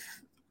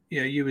if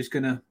you was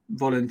going to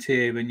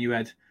volunteer and you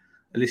had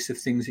a list of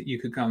things that you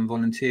could go and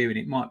volunteer in,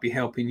 it might be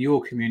helping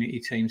your community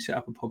team set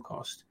up a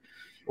podcast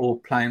or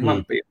playing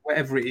rugby,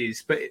 whatever it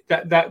is. But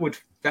that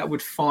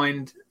would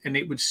find, and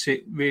it would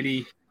sit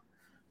really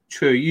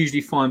true.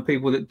 Usually find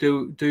people that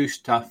do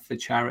stuff for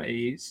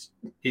charity.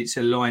 It's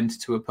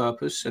aligned to a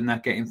purpose, and they're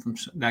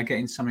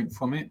getting something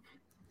from it.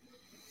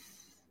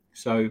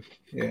 So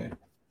yeah.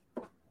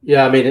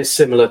 I mean, it's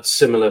similar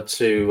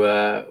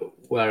to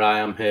where I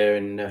am here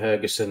in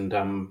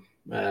Haugesund.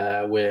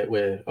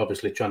 We're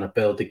obviously trying to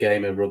build the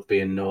game of rugby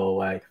in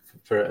Norway,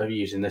 for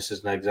using this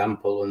as an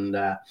example. And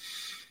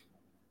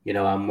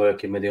I'm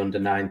working with the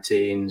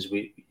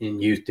under-19s. In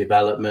youth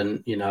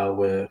development,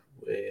 we're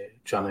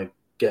trying to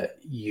get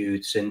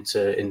youths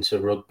into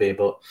rugby,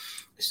 but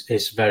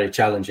it's very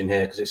challenging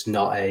here because it's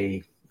not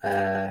a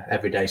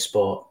everyday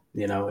sport.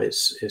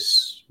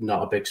 It's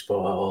not a big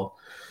sport at all.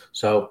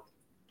 So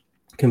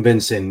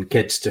convincing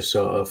kids to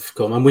sort of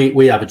come, and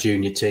we have a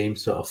junior team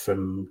sort of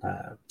from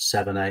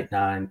 7, 8,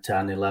 9,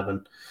 10,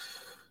 11,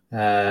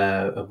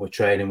 and we're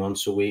training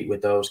once a week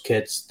with those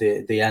kids.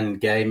 The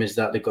end game is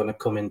that they're going to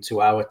come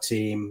into our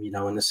team,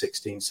 in the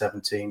 16,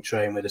 17,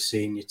 train with a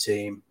senior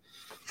team.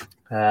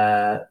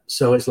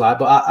 So it's like,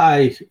 but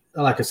I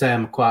like I say,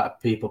 I'm quite a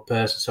people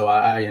person, so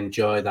I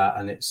enjoy that,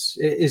 and it's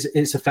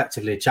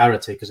effectively a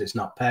charity because it's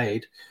not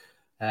paid.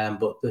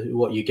 But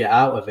what you get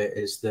out of it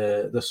is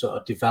the sort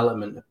of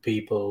development of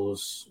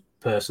people's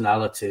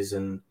personalities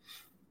and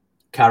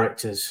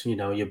characters.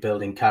 You're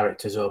building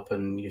characters up,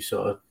 and you're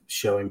sort of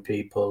showing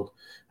people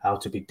how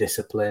to be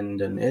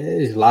disciplined. And it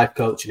is life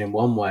coaching in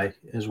one way,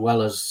 as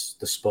well as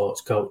the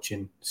sports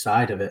coaching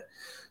side of it.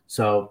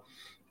 So,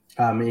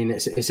 I mean,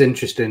 it's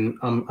interesting.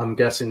 I'm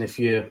guessing if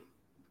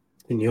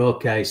in your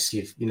case,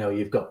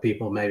 you've got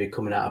people maybe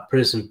coming out of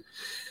prison,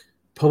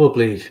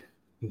 probably,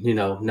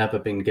 never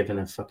been given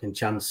a fucking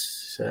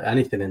chance at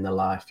anything in their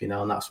life,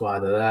 and that's why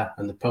they're there.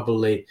 And they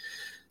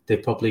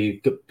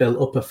probably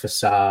built up a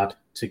facade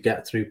to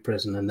get through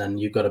prison, and then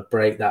you've got to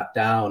break that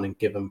down and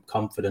give them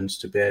confidence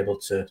to be able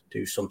to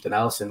do something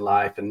else in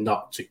life and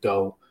not to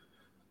go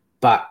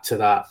back to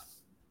that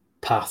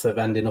path of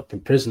ending up in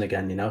prison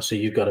again, so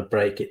you've got to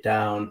break it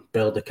down,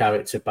 build the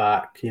character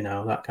back,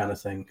 that kind of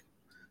thing.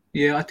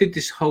 Yeah, I did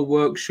this whole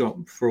workshop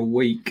for a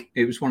week.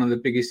 It was one of the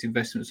biggest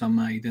investments I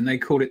made, and they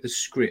called it the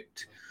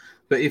script.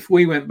 But if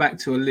we went back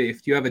to a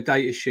lift, you have a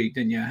data sheet,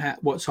 didn't you?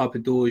 What type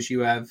of doors you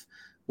have,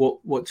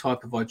 what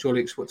type of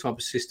hydraulics, what type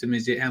of system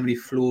is it, how many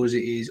floors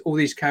it is, all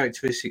these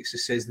characteristics that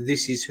says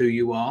this is who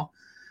you are.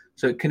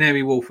 So at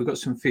Canary Wharf, we've got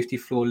some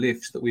 50-floor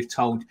lifts that we've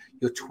told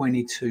you're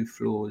 22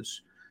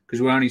 floors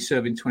because we're only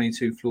serving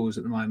 22 floors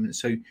at the moment.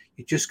 So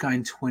you're just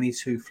going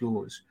 22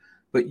 floors.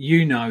 But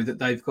that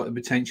they've got the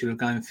potential of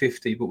going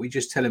 50, but we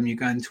just tell them you're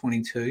going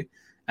 22.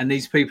 And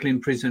these people in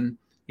prison,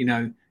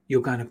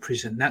 you're going to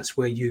prison. That's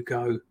where you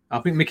go. I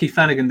think Mickey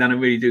Flanagan done a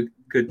really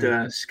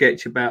good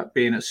sketch about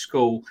being at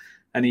school.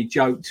 And he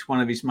joked, one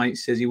of his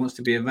mates says he wants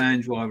to be a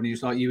van driver. And he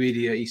was like, you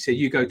idiot. He said,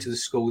 you go to the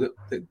school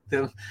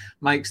that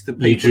makes the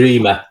people. You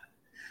dreamer.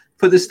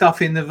 Put the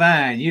stuff in the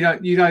van. You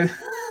don't,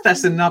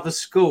 that's another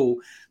school.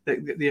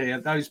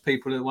 Those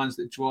people are the ones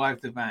that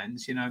drive the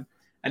vans,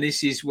 And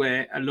this is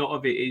where a lot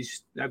of it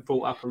is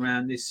brought up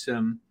around this,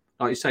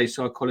 like you say,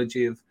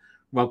 psychology of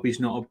rugby's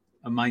not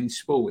a main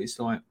sport. It's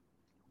like,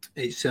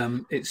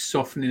 it's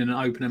softening and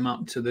opening them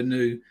up to the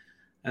new,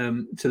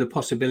 to the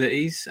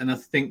possibilities. And I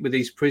think with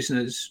these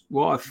prisoners,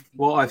 what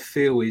I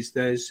feel is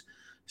there's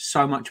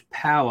so much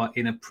power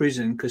in a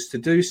prison, because to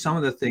do some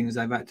of the things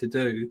they've had to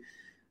do,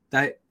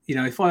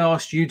 if I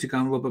asked you to go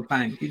and rob a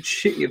bank, you'd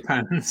shit your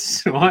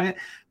pants, right?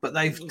 But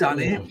they've done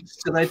it.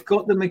 So they've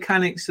got the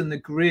mechanics and the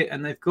grit,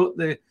 and they've got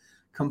the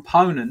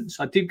components.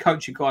 I did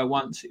coach a guy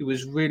once who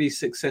was really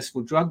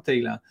successful drug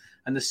dealer,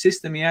 and the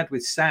system he had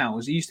with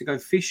sales, he used to go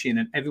fishing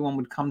and everyone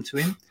would come to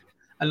him.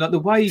 And like the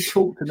way he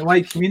talked and the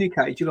way he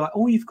communicated, you're like,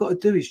 all you've got to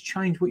do is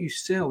change what you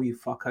sell, you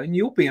fucker, and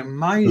you'll be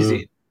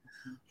amazing.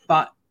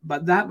 But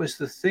that was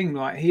the thing,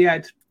 like he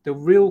had the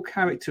real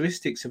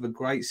characteristics of a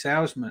great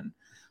salesman,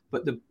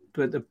 but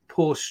the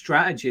poor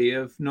strategy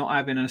of not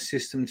having a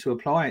system to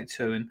apply it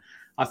to. And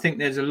I think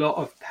there's a lot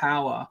of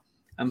power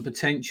and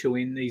potential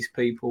in these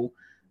people,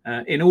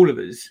 in all of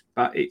us,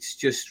 but it's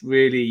just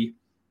really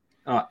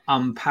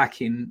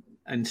unpacking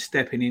and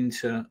stepping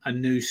into a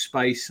new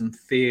space and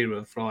fear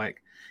of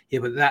like, yeah,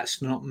 but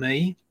that's not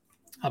me.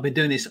 I've been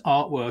doing this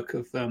artwork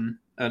of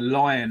a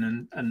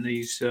lion and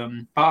these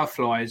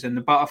butterflies, and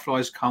the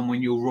butterflies come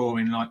when you're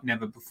roaring like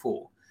never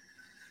before.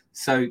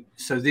 So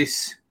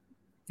this,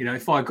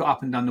 if I got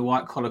up and done the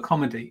white collar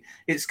comedy,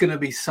 it's going to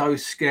be so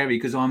scary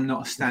because I'm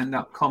not a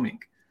stand-up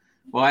comic,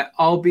 right?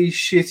 I'll be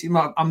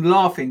shitting. I'm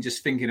laughing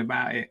just thinking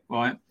about it,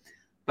 right?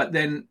 But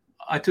then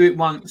I do it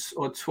once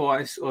or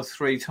twice or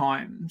three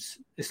times.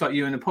 It's like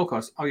you in the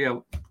podcast. Oh yeah,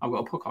 I've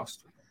got a podcast.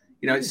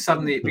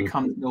 Suddenly it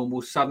becomes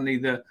normal. Suddenly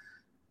the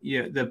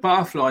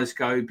butterflies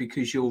go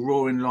because you're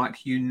roaring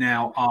like you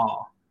now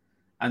are,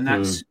 and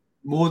that's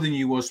more than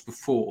you was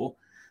before.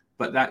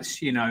 But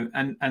that's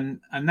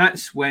and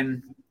that's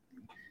when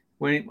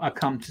I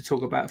come to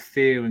talk about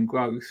fear and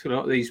growth. A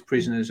lot of these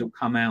prisoners will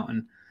come out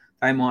and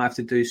they might have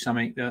to do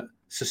something that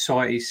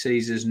society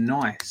sees as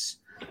nice,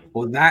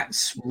 or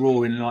that's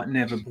roaring like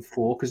never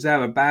before because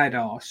they're a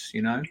badass,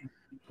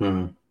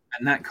 and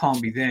that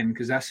can't be them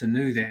because that's a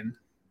new them.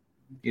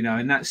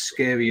 And that's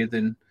scarier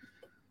than,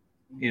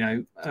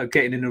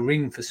 getting in a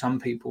ring for some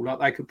people. Like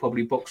they could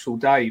probably box all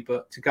day,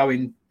 but to go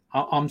in,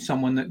 I'm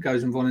someone that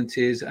goes and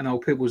volunteers at an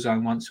old people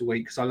zone once a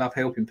week because I love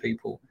helping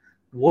people.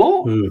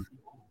 What?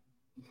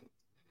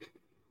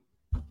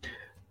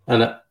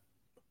 And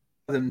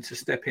them to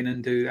step in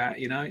and do that,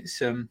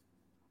 it's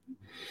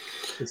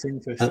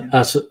interesting.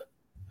 I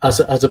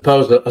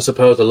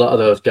suppose a lot of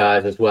those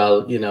guys as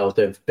well,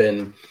 they've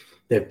been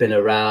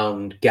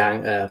around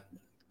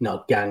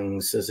not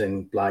gangs as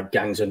in like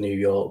gangs of New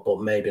York,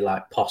 but maybe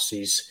like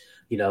posses,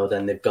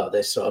 then they've got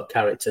this sort of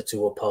character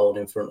to uphold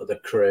in front of the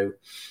crew,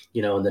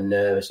 and they're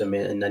nervous.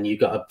 and then you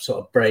got to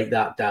sort of break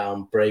that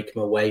down, break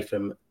them away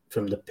from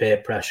the peer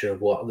pressure of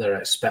what they're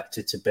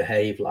expected to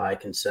behave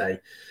like and say,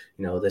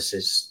 this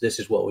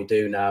is what we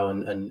do now.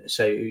 And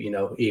so,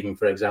 even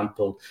for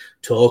example,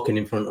 talking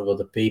in front of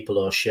other people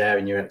or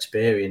sharing your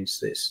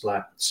experience, it's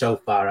like so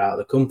far out of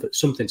the comfort,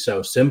 something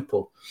so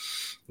simple.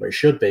 Or it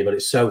should be, but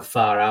it's so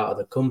far out of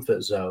the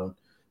comfort zone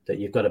that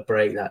you've got to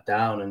break that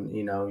down. And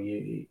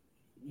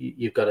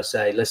you've got to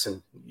say,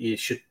 listen,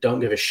 don't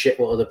give a shit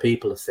what other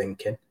people are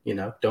thinking.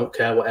 Don't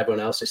care what everyone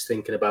else is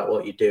thinking about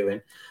what you're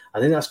doing. I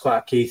think that's quite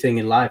a key thing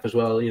in life as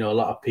well. A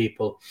lot of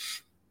people,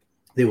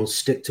 they will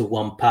stick to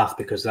one path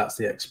because that's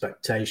the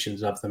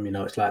expectations of them.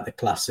 It's like the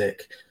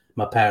classic,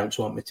 my parents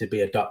want me to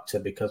be a doctor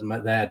because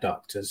they're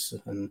doctors,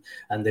 and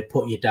they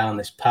put you down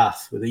this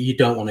path that you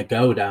don't want to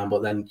go down,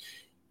 but then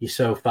you're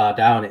so far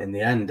down it in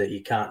the end that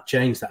you can't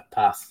change that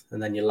path,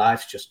 and then your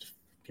life's just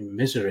in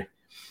misery.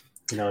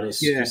 And it's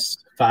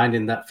just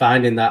finding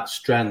that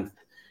strength,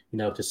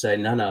 to say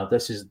no,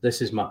 this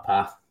is my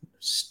path.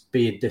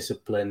 Being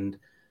disciplined,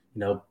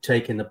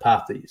 taking the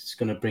path that's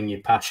going to bring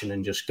you passion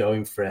and just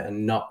going for it,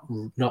 and not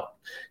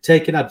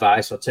taking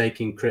advice or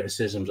taking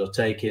criticisms or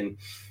taking,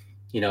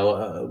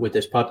 with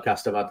this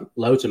podcast, I've had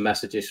loads of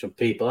messages from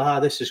people.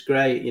 This is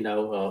great,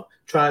 or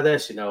try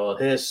this, or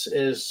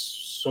here's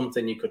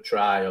something you could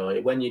try,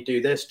 or when you do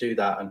this, do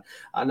that.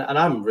 And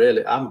I'm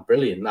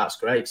brilliant. That's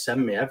great.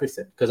 Send me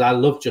everything, because I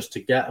love just to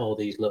get all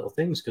these little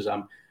things, because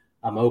I'm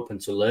open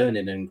to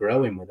learning and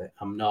growing with it.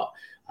 I'm not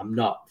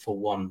for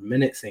 1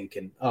 minute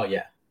thinking, oh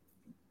yeah,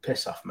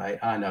 piss off, mate.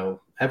 I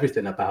know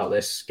everything about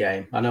this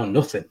game. I know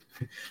nothing.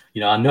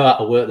 I know how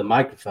to work the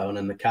microphone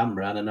and the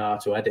camera, and I know how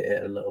to edit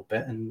it a little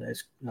bit, and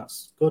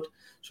that's good.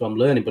 So I'm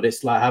learning, but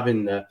it's like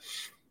having the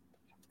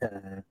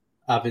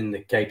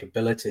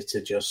capability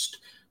to just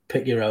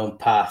pick your own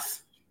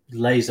path,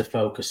 laser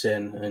focus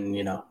in, and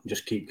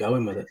just keep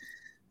going with it.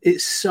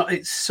 it's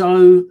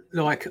so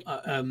like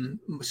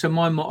so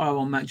my motto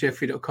on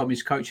mattjeffery.com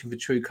is coaching for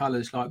true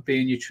colors, like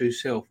being your true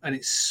self, and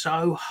it's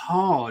so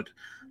hard.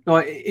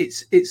 Like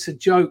it's a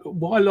joke.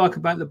 What I like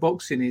about the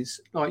boxing is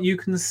like you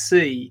can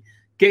see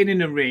getting in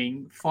the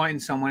ring, fighting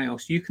someone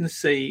else, you can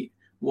see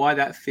why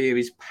that fear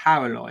is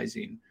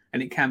paralyzing,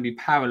 and it can be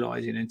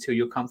paralyzing until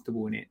you're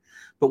comfortable in it.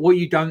 But what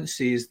you don't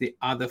see is the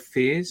other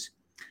fears.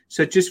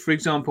 So just for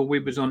example, we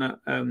was on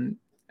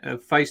a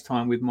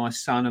FaceTime with my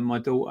son and my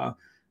daughter,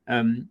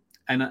 and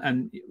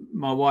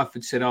my wife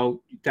had said,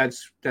 "Oh, Dad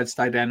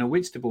stayed down at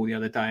Whitstable the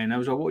other day," and I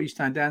was like, "What are you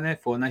staying down there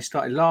for?" And they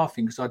started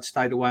laughing because I'd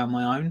stayed away on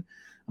my own.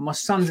 And my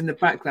son's in the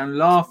background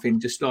laughing,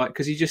 just like,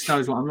 because he just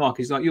knows what I'm like.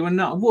 He's like, "You're a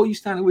nut. What are you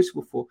staying at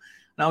Whitstable for?"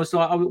 And I was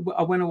like,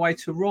 I went away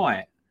to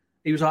write.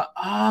 He was like,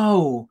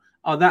 oh,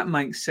 that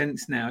makes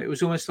sense now. It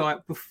was almost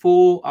like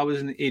before I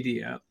was an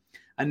idiot,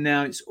 and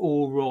now it's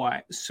all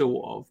right,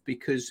 sort of,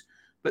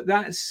 but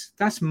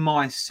that's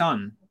my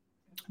son,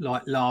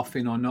 like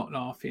laughing or not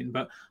laughing.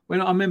 But I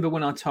remember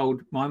when I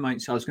told my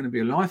mates I was going to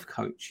be a life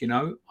coach,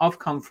 I've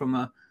come from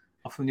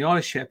the Isle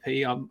of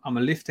Sheppey. I'm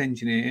a lift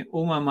engineer.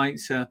 All my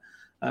mates are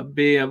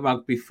beer,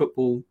 rugby,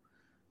 football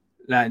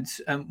lads.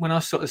 And when I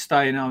started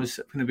saying I was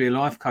going to be a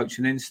life coach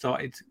and then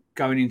started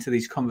going into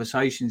these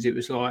conversations, it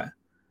was like,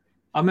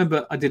 I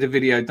remember I did a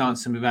video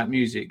dancing without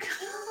music.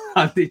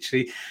 I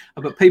literally,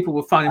 but people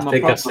were phoning my brother. I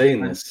think I've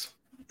seen this.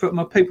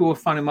 But people were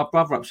phoning my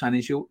brother up saying,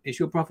 "Is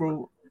your brother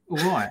all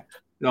right?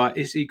 Like,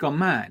 is he gone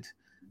mad?"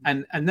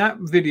 And that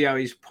video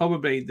is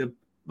probably the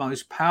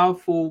most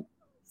powerful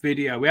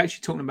video. We're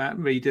actually talking about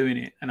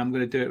redoing it, and I'm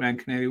going to do it around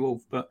Canary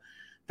Wharf. But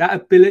that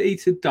ability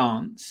to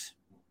dance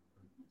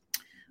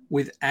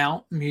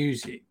without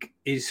music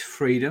is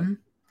freedom.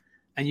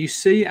 And you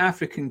see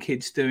African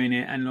kids doing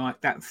it, and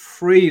like that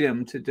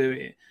freedom to do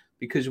it,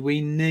 because we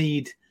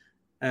need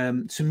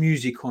some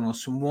music on or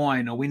some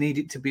wine, or we need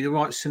it to be the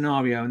right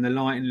scenario and the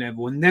lighting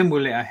level, and then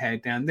we'll let our hair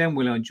down, then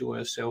we'll enjoy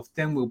ourselves,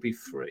 then we'll be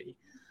free.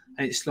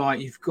 And it's like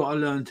you've got to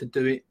learn to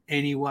do it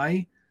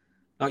anyway.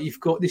 Like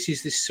this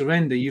is this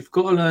surrender. You've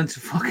got to learn to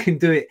fucking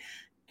do it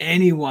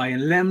anyway,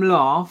 and let them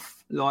laugh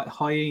like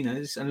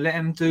hyenas and let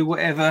them do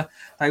whatever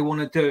they want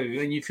to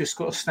do, and you've just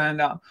got to stand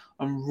up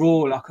and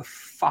roar like a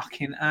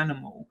fucking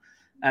animal,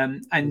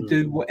 and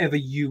do whatever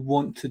you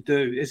want to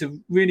do. There's a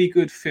really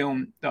good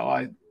film that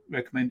I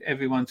recommend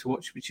everyone to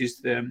watch, which is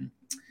the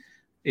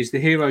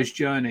Hero's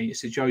Journey.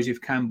 It's a Joseph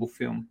Campbell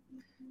film,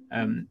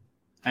 and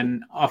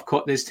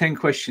there's 10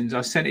 questions.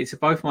 I sent it to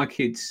both my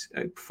kids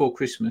before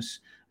Christmas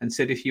and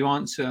said, if you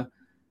answer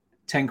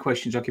 10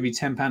 questions, I'll give you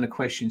 £10 a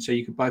question, so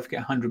you could both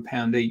get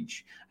 £100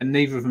 each. And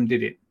neither of them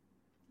did it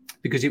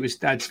because it was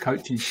Dad's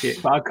coaching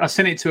shit. But I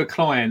sent it to a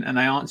client and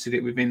they answered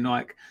it within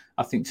like,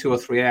 I think 2 or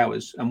 3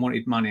 hours and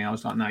wanted money. I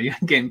was like, no, you're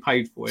getting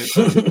paid for it.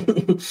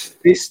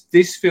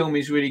 This film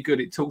is really good.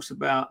 It talks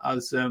about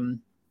us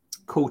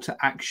call to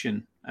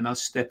action and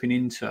us stepping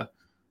into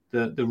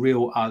the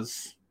real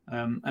us.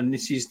 And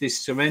this is this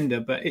surrender,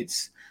 but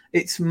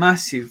it's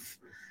massive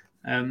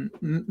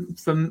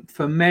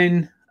for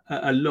men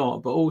a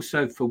lot, but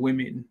also for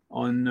women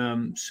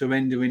on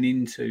surrendering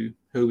into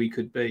who we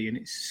could be, and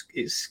it's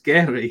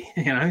scary,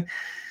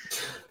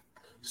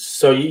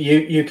 So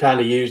you kind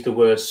of use the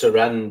word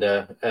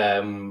surrender.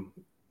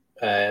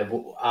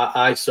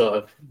 I sort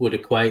of would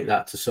equate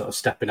that to sort of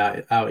stepping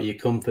out of your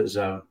comfort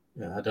zone.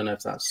 I don't know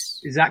if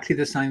that's exactly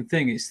the same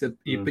thing. It's but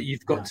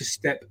you've got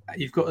to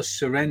you've got to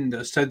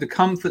surrender. So the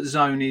comfort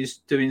zone is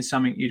doing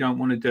something you don't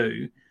want to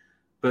do,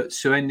 but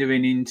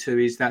surrendering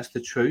into that's the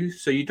truth.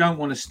 So you don't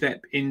want to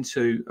step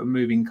into a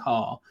moving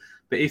car,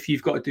 but if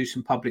you've got to do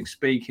some public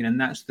speaking and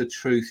that's the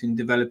truth in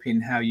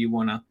developing how you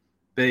want to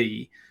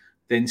be,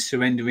 then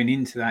surrendering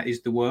into that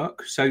is the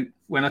work. So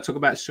when I talk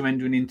about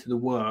surrendering into the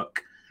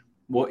work,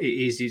 what it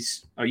is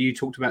you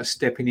talked about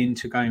stepping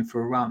into going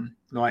for a run.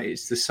 Like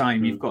it's the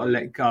same. You've got to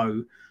let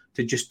go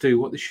to just do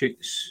what the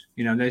shit's,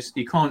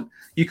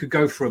 you could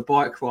go for a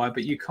bike ride,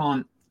 but you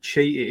can't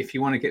cheat it if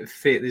you want to get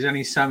fit. There's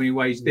only so many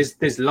ways.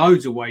 There's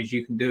loads of ways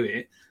you can do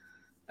it.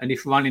 And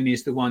if running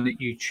is the one that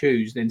you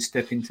choose, then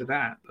step into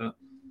that. But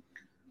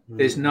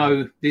there's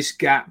this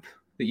gap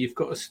that you've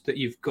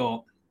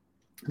got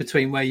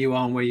between where you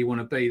are and where you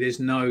want to be.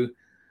 There's no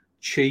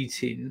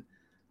cheating.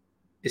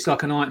 It's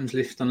like an items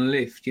list on a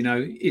lift,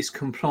 it's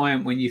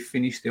compliant when you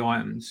finish the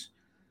items.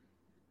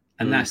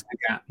 And that's the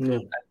gap. Yeah.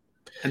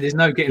 And there's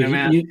no getting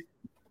around.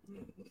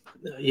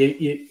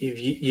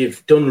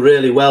 You've done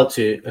really well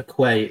to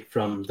equate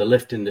from the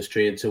lift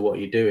industry into what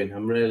you're doing. I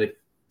really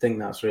think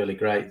that's really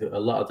great. A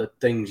lot of the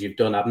things you've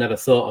done, I've never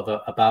thought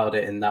about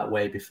it in that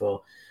way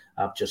before.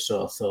 I've just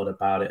sort of thought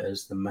about it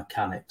as the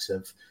mechanics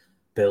of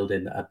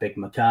building a big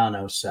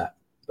Meccano set.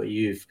 But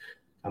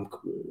I'm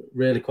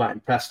really quite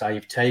impressed how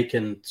you've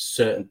taken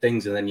certain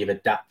things and then you've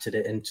adapted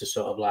it into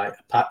sort of like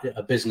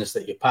a business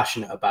that you're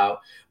passionate about,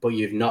 but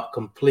you've not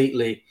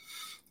completely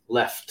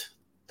left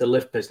the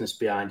lift business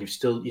behind. You're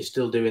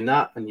still doing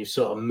that, and you've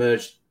sort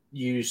of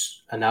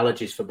use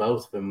analogies for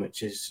both of them,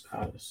 which is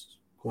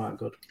quite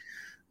good.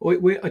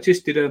 I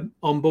just did a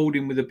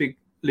onboarding with a big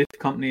lift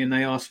company and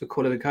they asked for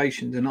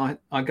qualifications, and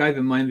I gave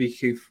them my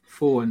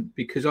NVQ4, and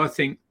because I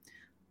think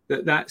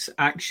that's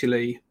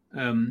actually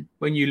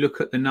when you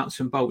look at the nuts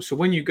and bolts. So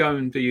when you go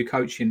and do your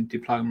coaching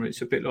diploma,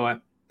 it's a bit like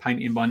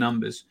painting by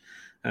numbers,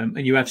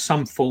 and you have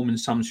some form and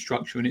some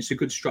structure, and it's a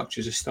good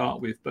structure to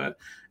start with. But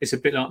it's a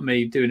bit like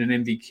me doing an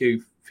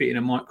NVQ fitting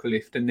a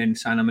microlift and then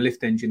saying I'm a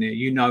lift engineer.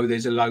 You know,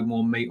 there's a load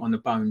more meat on the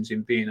bones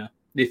in being a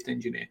lift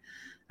engineer,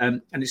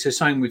 and it's the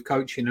same with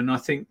coaching. And I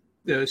think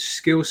the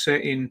skill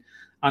set in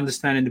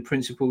understanding the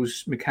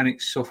principles,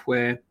 mechanics,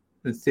 software,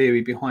 and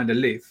theory behind a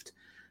lift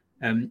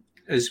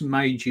has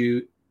made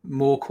you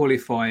more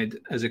qualified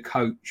as a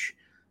coach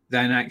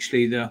than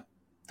actually the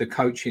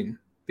coaching,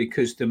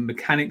 because the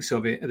mechanics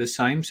of it are the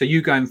same. So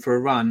you going for a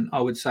run,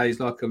 I would say, is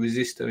like a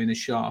resistor in a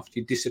shaft.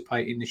 You're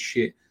dissipating the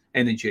shit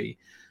energy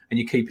and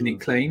you're keeping it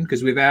clean,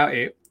 because without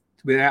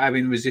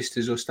having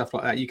resistors or stuff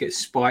like that, you get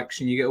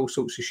spikes and you get all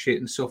sorts of shit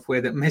and software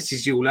that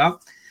messes you all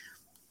up.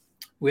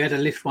 We had a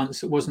lift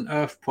once that wasn't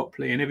earthed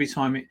properly, and every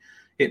time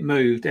it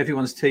moved,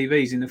 everyone's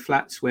TVs in the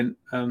flats went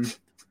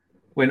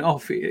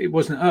off. It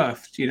wasn't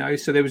earthed, you know,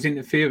 so there was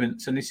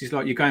interference. And this is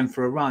like you're going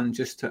for a run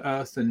just to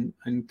earth and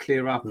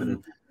clear up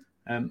and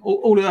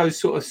all of those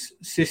sort of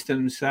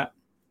systems that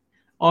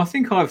I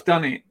think I've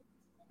done it.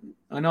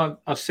 And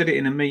I've said it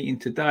in a meeting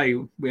today.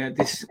 We had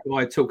this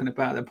guy talking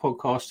about the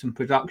podcast and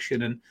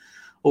production and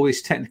all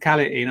this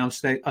technicality, and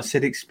I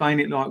said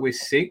explain it like we're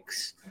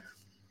six.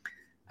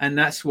 And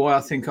that's why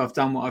I think I've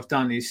done what I've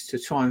done, is to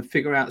try and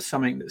figure out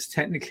something that's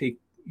technically,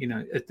 you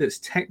know, that's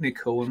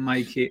technical and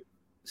make it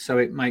so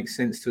it makes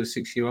sense to a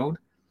 6-year-old.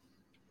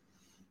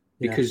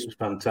 Because it's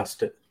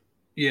fantastic.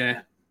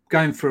 Yeah,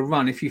 going for a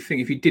run, if you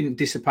didn't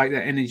dissipate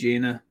that energy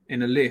in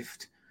a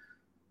lift,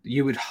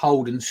 you would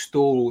hold and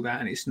store all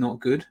that, and it's not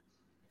good.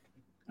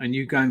 And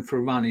you going for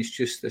a run is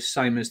just the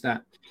same as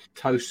that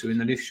toaster in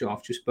the lift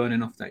shaft, just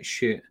burning off that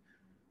shit.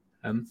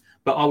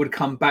 But I would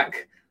come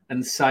back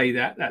and say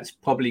that that's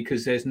probably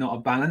because there's not a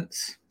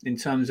balance in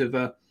terms of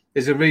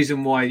there's a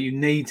reason why you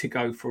need to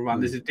go for a run.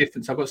 There's a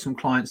difference. I've got some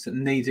clients that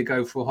need to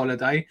go for a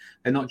holiday.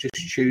 They're not just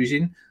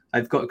choosing.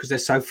 They've got it because they're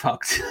so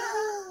fucked.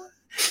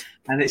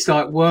 And it's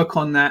like, work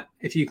on that.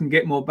 If you can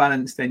get more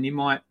balance, then you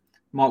might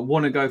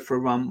want to go for a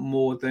run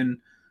more than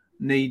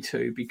need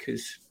to,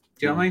 because,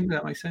 do you know what I mean? Does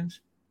that make sense?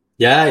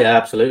 Yeah,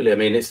 absolutely. I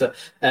mean, it's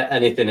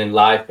anything in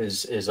life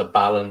is a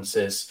balance.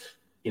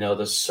 You know,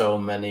 there's so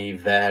many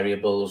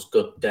variables: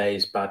 good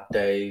days, bad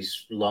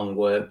days, long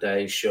work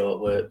days, short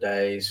work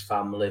days,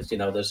 families. You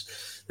know,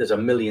 there's a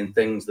million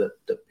things that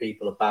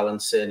people are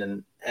balancing,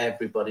 and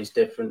everybody's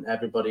different.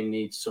 Everybody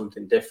needs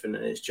something different,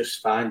 and it's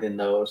just finding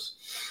those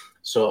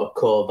sort of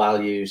core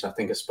values. I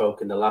think I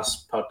spoke in the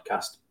last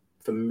podcast.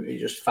 For me,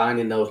 just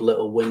finding those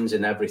little wins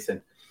in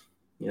everything.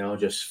 You know,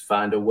 just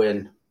find a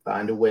win.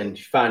 You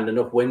find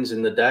enough wins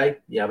in the day,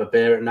 you have a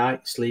beer at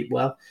night, sleep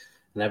well,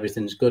 and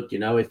everything's good. You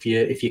know, if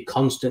you're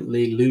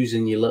constantly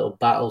losing your little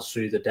battles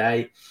through the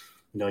day,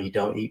 you know, you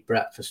don't eat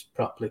breakfast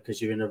properly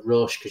because you're in a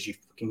rush because you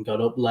fucking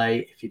got up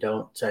late. If you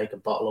don't take a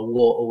bottle of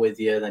water with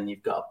you, then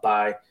you've got to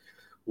buy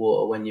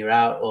water when you're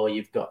out, or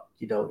you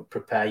don't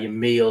prepare your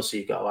meal, so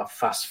you've got to have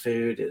fast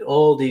food.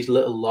 All these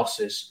little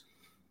losses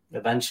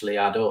eventually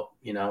add up,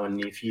 you know.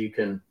 And if you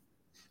can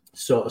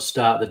sort of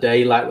start the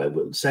day, like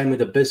same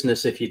with a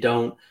business, if you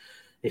don't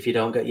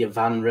get your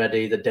van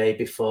ready the day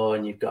before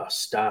and you've got to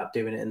start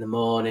doing it in the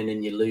morning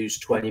and you lose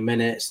 20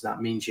 minutes,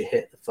 that means you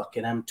hit the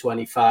fucking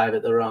M25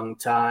 at the wrong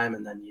time,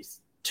 and then you're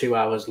 2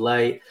 hours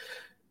late.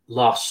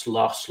 Loss,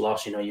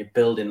 you know, you're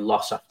building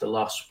loss after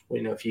loss.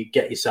 You know, if you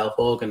get yourself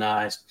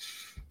organized,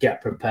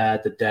 get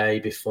prepared the day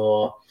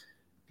before,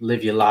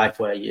 live your life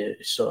where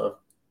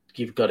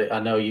you've got it. I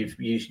know you've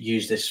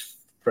used this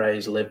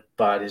phrase, live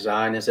by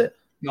design, is it?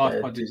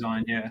 Life by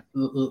design, yeah.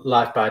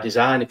 Life by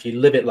design. If you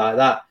live it like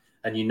that,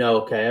 and you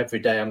know, okay, every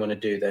day I'm going to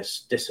do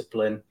this,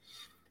 discipline,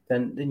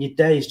 then your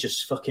days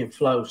just fucking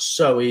flow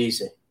so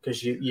easy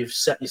because you've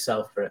set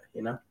yourself for it,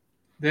 you know.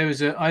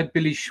 I had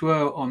Billy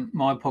Schwer on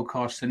my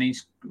podcast, and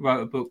he's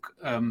wrote a book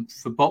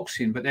for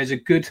boxing. But there's a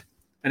good,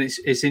 and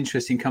it's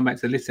interesting. Come back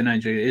to the lifting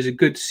analogy. There's a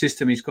good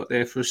system he's got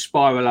there for a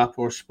spiral up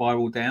or a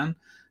spiral down.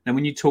 Now,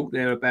 when you talk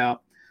there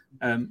about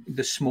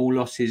the small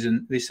losses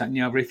and this, that, and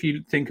the other, if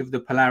you think of the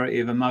polarity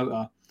of a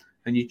motor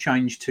and you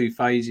change two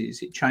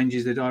phases, it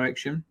changes the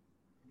direction.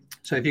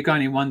 So if you're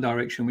going in one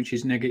direction, which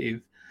is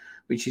negative,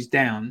 which is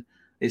down,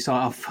 it's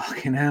like, oh,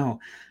 fucking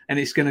hell. And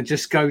it's going to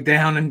just go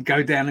down and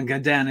go down and go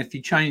down. If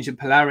you change the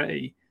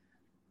polarity,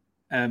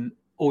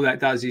 all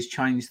that does is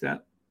change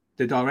the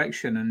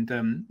direction.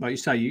 And like you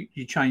say,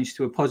 you change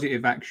to a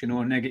positive action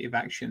or a negative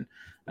action.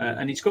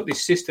 And he's got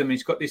this system.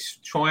 He's got this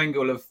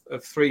triangle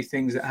of three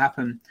things that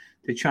happen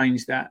to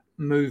change that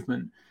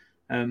movement.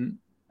 And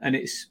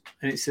it's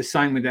the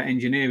same with that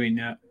engineering.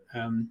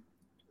 And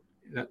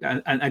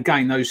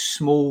again, those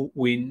small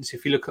wins,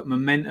 if you look at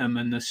momentum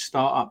and the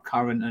startup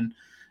current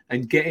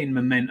and getting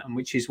momentum,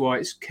 which is why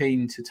it's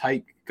keen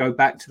to go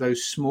back to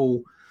those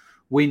small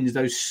wins,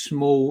 those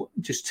small,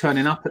 just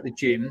turning up at the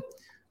gym,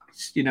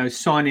 you know,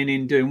 signing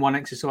in, doing one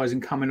exercise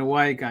and coming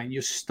away again.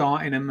 You're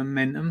starting a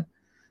momentum.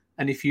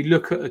 And if you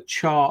look at a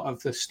chart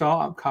of the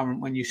startup current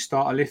when you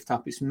start a lift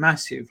up, it's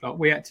massive. Like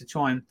we had to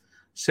try and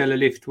sell a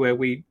lift where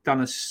we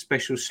done a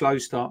special slow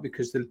start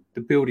because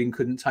the building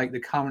couldn't take the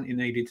current it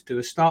needed to do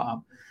a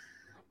startup.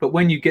 But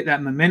when you get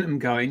that momentum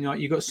going, like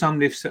you've got some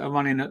lifts that are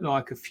running at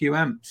like a few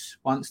amps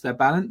once they're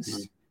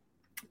balanced,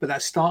 but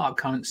that startup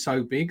current's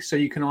so big, so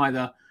you can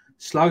either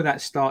slow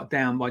that start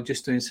down by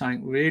just doing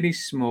something really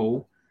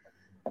small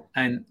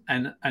and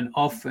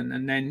often,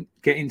 and then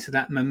get into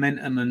that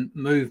momentum and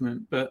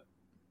movement. But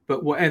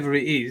whatever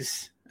it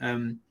is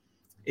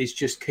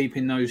just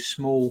keeping those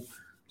small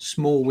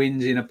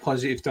wins in a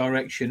positive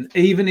direction,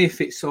 even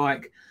if it's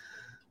like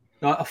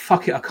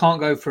fuck it, I can't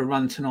go for a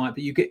run tonight,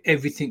 but you get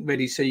everything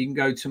ready so you can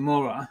go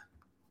tomorrow.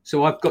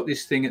 So I've got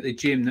this thing at the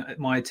gym that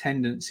my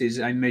attendance is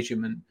a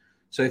measurement.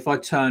 So if I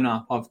turn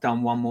up, I've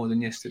done one more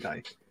than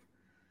yesterday,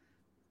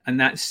 and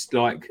that's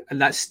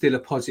still a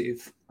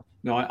positive.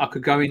 Like I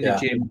could go in the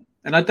gym,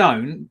 and I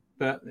don't,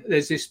 but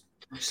there's this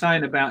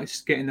saying about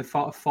it's getting the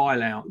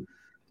file out.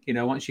 You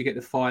know, once you get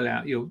the file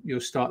out, you'll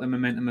start the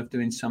momentum of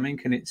doing something.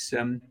 And it's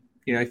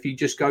you know, if you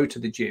just go to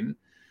the gym,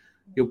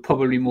 you'll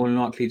probably more than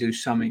likely do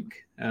something.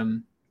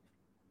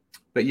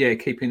 But yeah,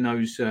 keeping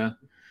those.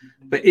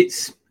 But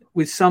it's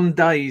with some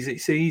days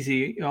it's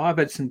easy. You know, I've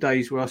had some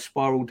days where I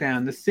spiral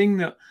down. The thing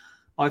that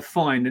I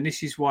find, and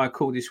this is why I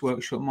call this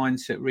workshop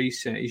Mindset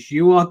Reset, is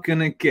you are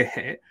gonna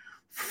get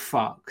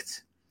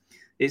fucked.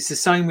 It's the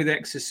same with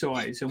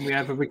exercise, and we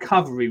have a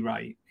recovery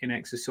rate in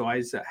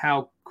exercise that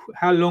how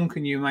long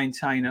can you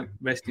maintain a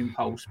resting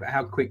pulse, but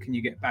how quick can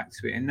you get back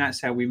to it? And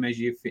that's how we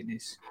measure your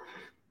fitness.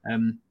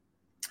 And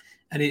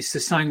it's the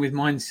same with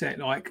mindset.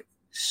 Like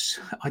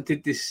I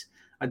did this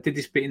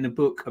bit in the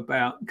book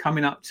about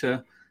coming up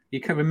to,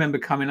 you can remember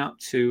coming up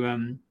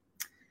to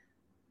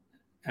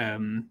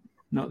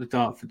not the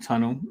Dartford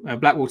Tunnel,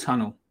 Blackwall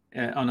Tunnel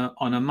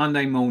on a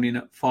Monday morning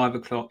at 5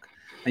 o'clock,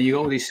 and you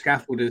got all these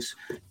scaffolders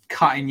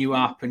cutting you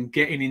up and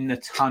getting in the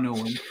tunnel,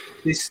 and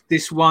this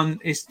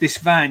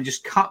van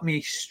just cut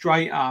me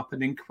straight up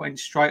and then went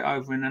straight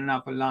over in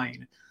another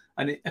lane,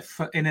 and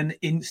in an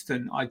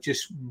instant I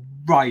just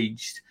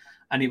raged.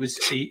 And it was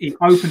he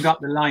opened up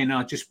the lane, and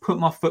I just put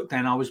my foot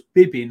down. I was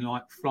bibbing,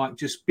 like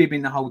just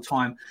bibbing the whole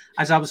time.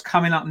 As I was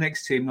coming up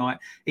next to him, like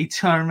he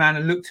turned around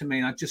and looked at me,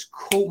 and I just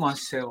caught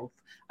myself.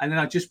 And then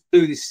I just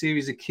blew this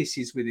series of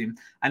kisses with him,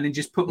 and then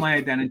just put my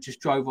head down and just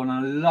drove on.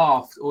 And I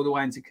laughed all the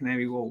way into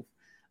Canary Wharf.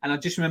 And I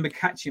just remember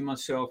catching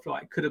myself,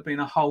 like it could have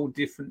been a whole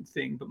different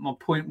thing. But my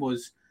point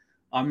was,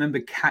 I remember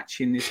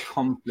catching this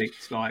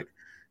conflict, like,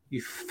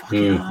 you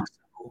fucking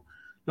arsehole.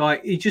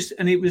 Like,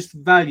 and it was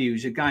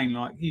values again,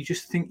 like you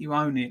just think you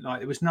own it. Like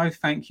there was no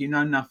thank you,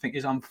 no nothing.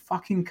 Is I'm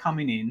fucking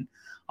coming in,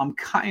 I'm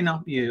cutting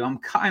up you, I'm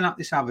cutting up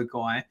this other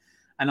guy,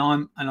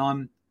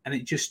 and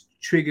it just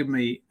triggered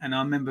me. And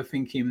I remember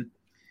thinking,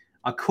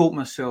 I caught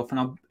myself,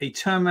 and he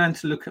turned around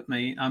to look at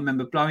me. I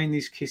remember blowing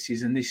these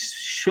kisses and this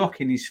shock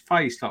in his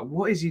face, like,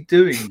 what is he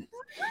doing?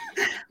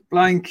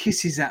 Blowing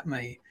kisses at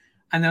me.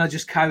 And then I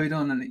just carried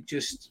on, and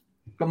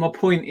but my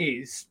point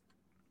is,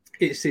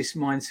 it's this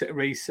mindset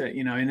reset.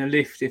 You know, in a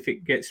lift, if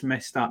it gets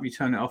messed up, you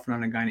turn it off and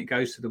on again, it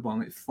goes to the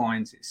bottom, it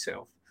finds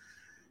itself.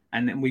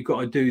 And then we've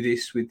got to do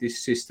this with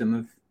this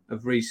system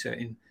of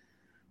resetting,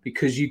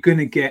 because you're going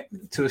to get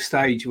to a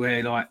stage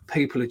where like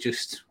people are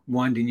just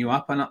winding you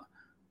up.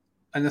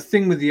 And the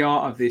thing with the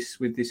art of this,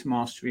 with this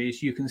mastery,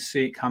 is you can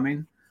see it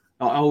coming.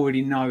 Like, I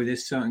already know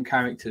there's certain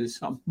characters.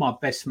 Like my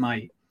best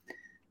mate,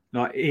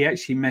 like he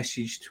actually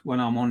messaged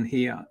when I'm on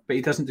here, but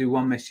he doesn't do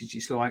one message.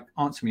 It's like,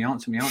 answer me.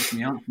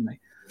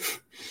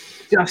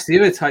 Just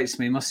irritates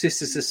me. My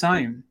sister's the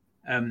same.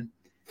 But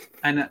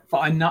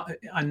I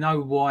know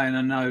why,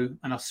 and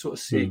I sort of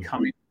see it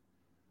coming.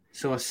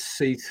 So I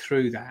see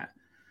through that.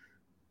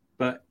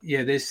 But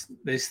yeah,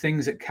 there's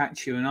things that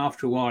catch you, and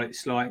after a while,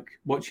 it's like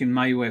watching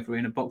Mayweather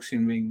in a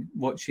boxing ring,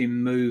 watching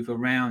him move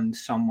around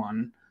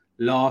someone,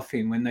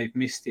 laughing when they've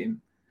missed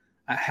him,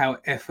 at how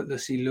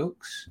effortless he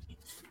looks.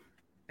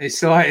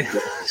 It's like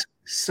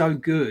so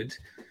good,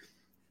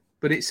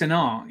 but it's an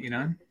art, you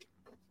know.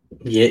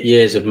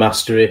 Years of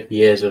mastery,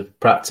 years of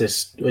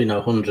practice. You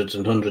know, hundreds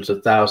and hundreds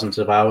of thousands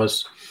of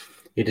hours.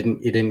 He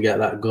didn't get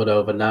that good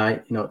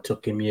overnight. You know, it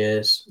took him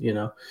years. You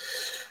know.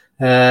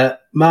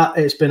 Matt,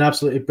 it's been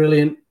absolutely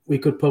brilliant. We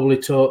could probably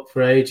talk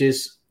for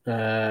ages,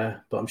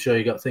 but I'm sure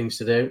you got things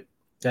to do.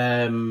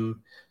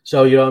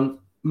 So you're on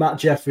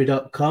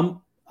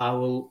mattjeffery.com. I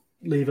will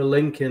leave a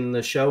link in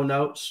the show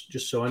notes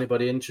just so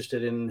anybody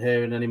interested in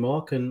hearing any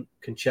more can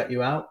check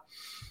you out.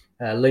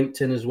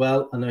 LinkedIn as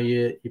well. I know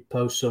you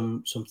post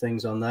some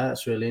things on there.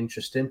 It's really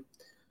interesting.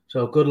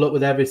 So good luck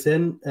with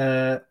everything.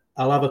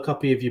 I'll have a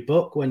copy of your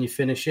book when you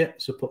finish it,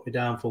 so put me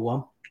down for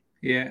one.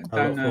 Yeah,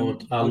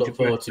 I'll look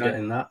forward to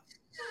getting that.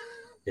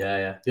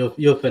 Yeah.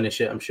 You'll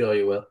finish it. I'm sure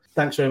you will.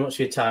 Thanks very much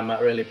for your time,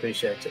 Matt. Really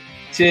appreciate it.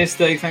 Cheers,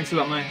 Steve. Thanks a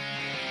lot, mate.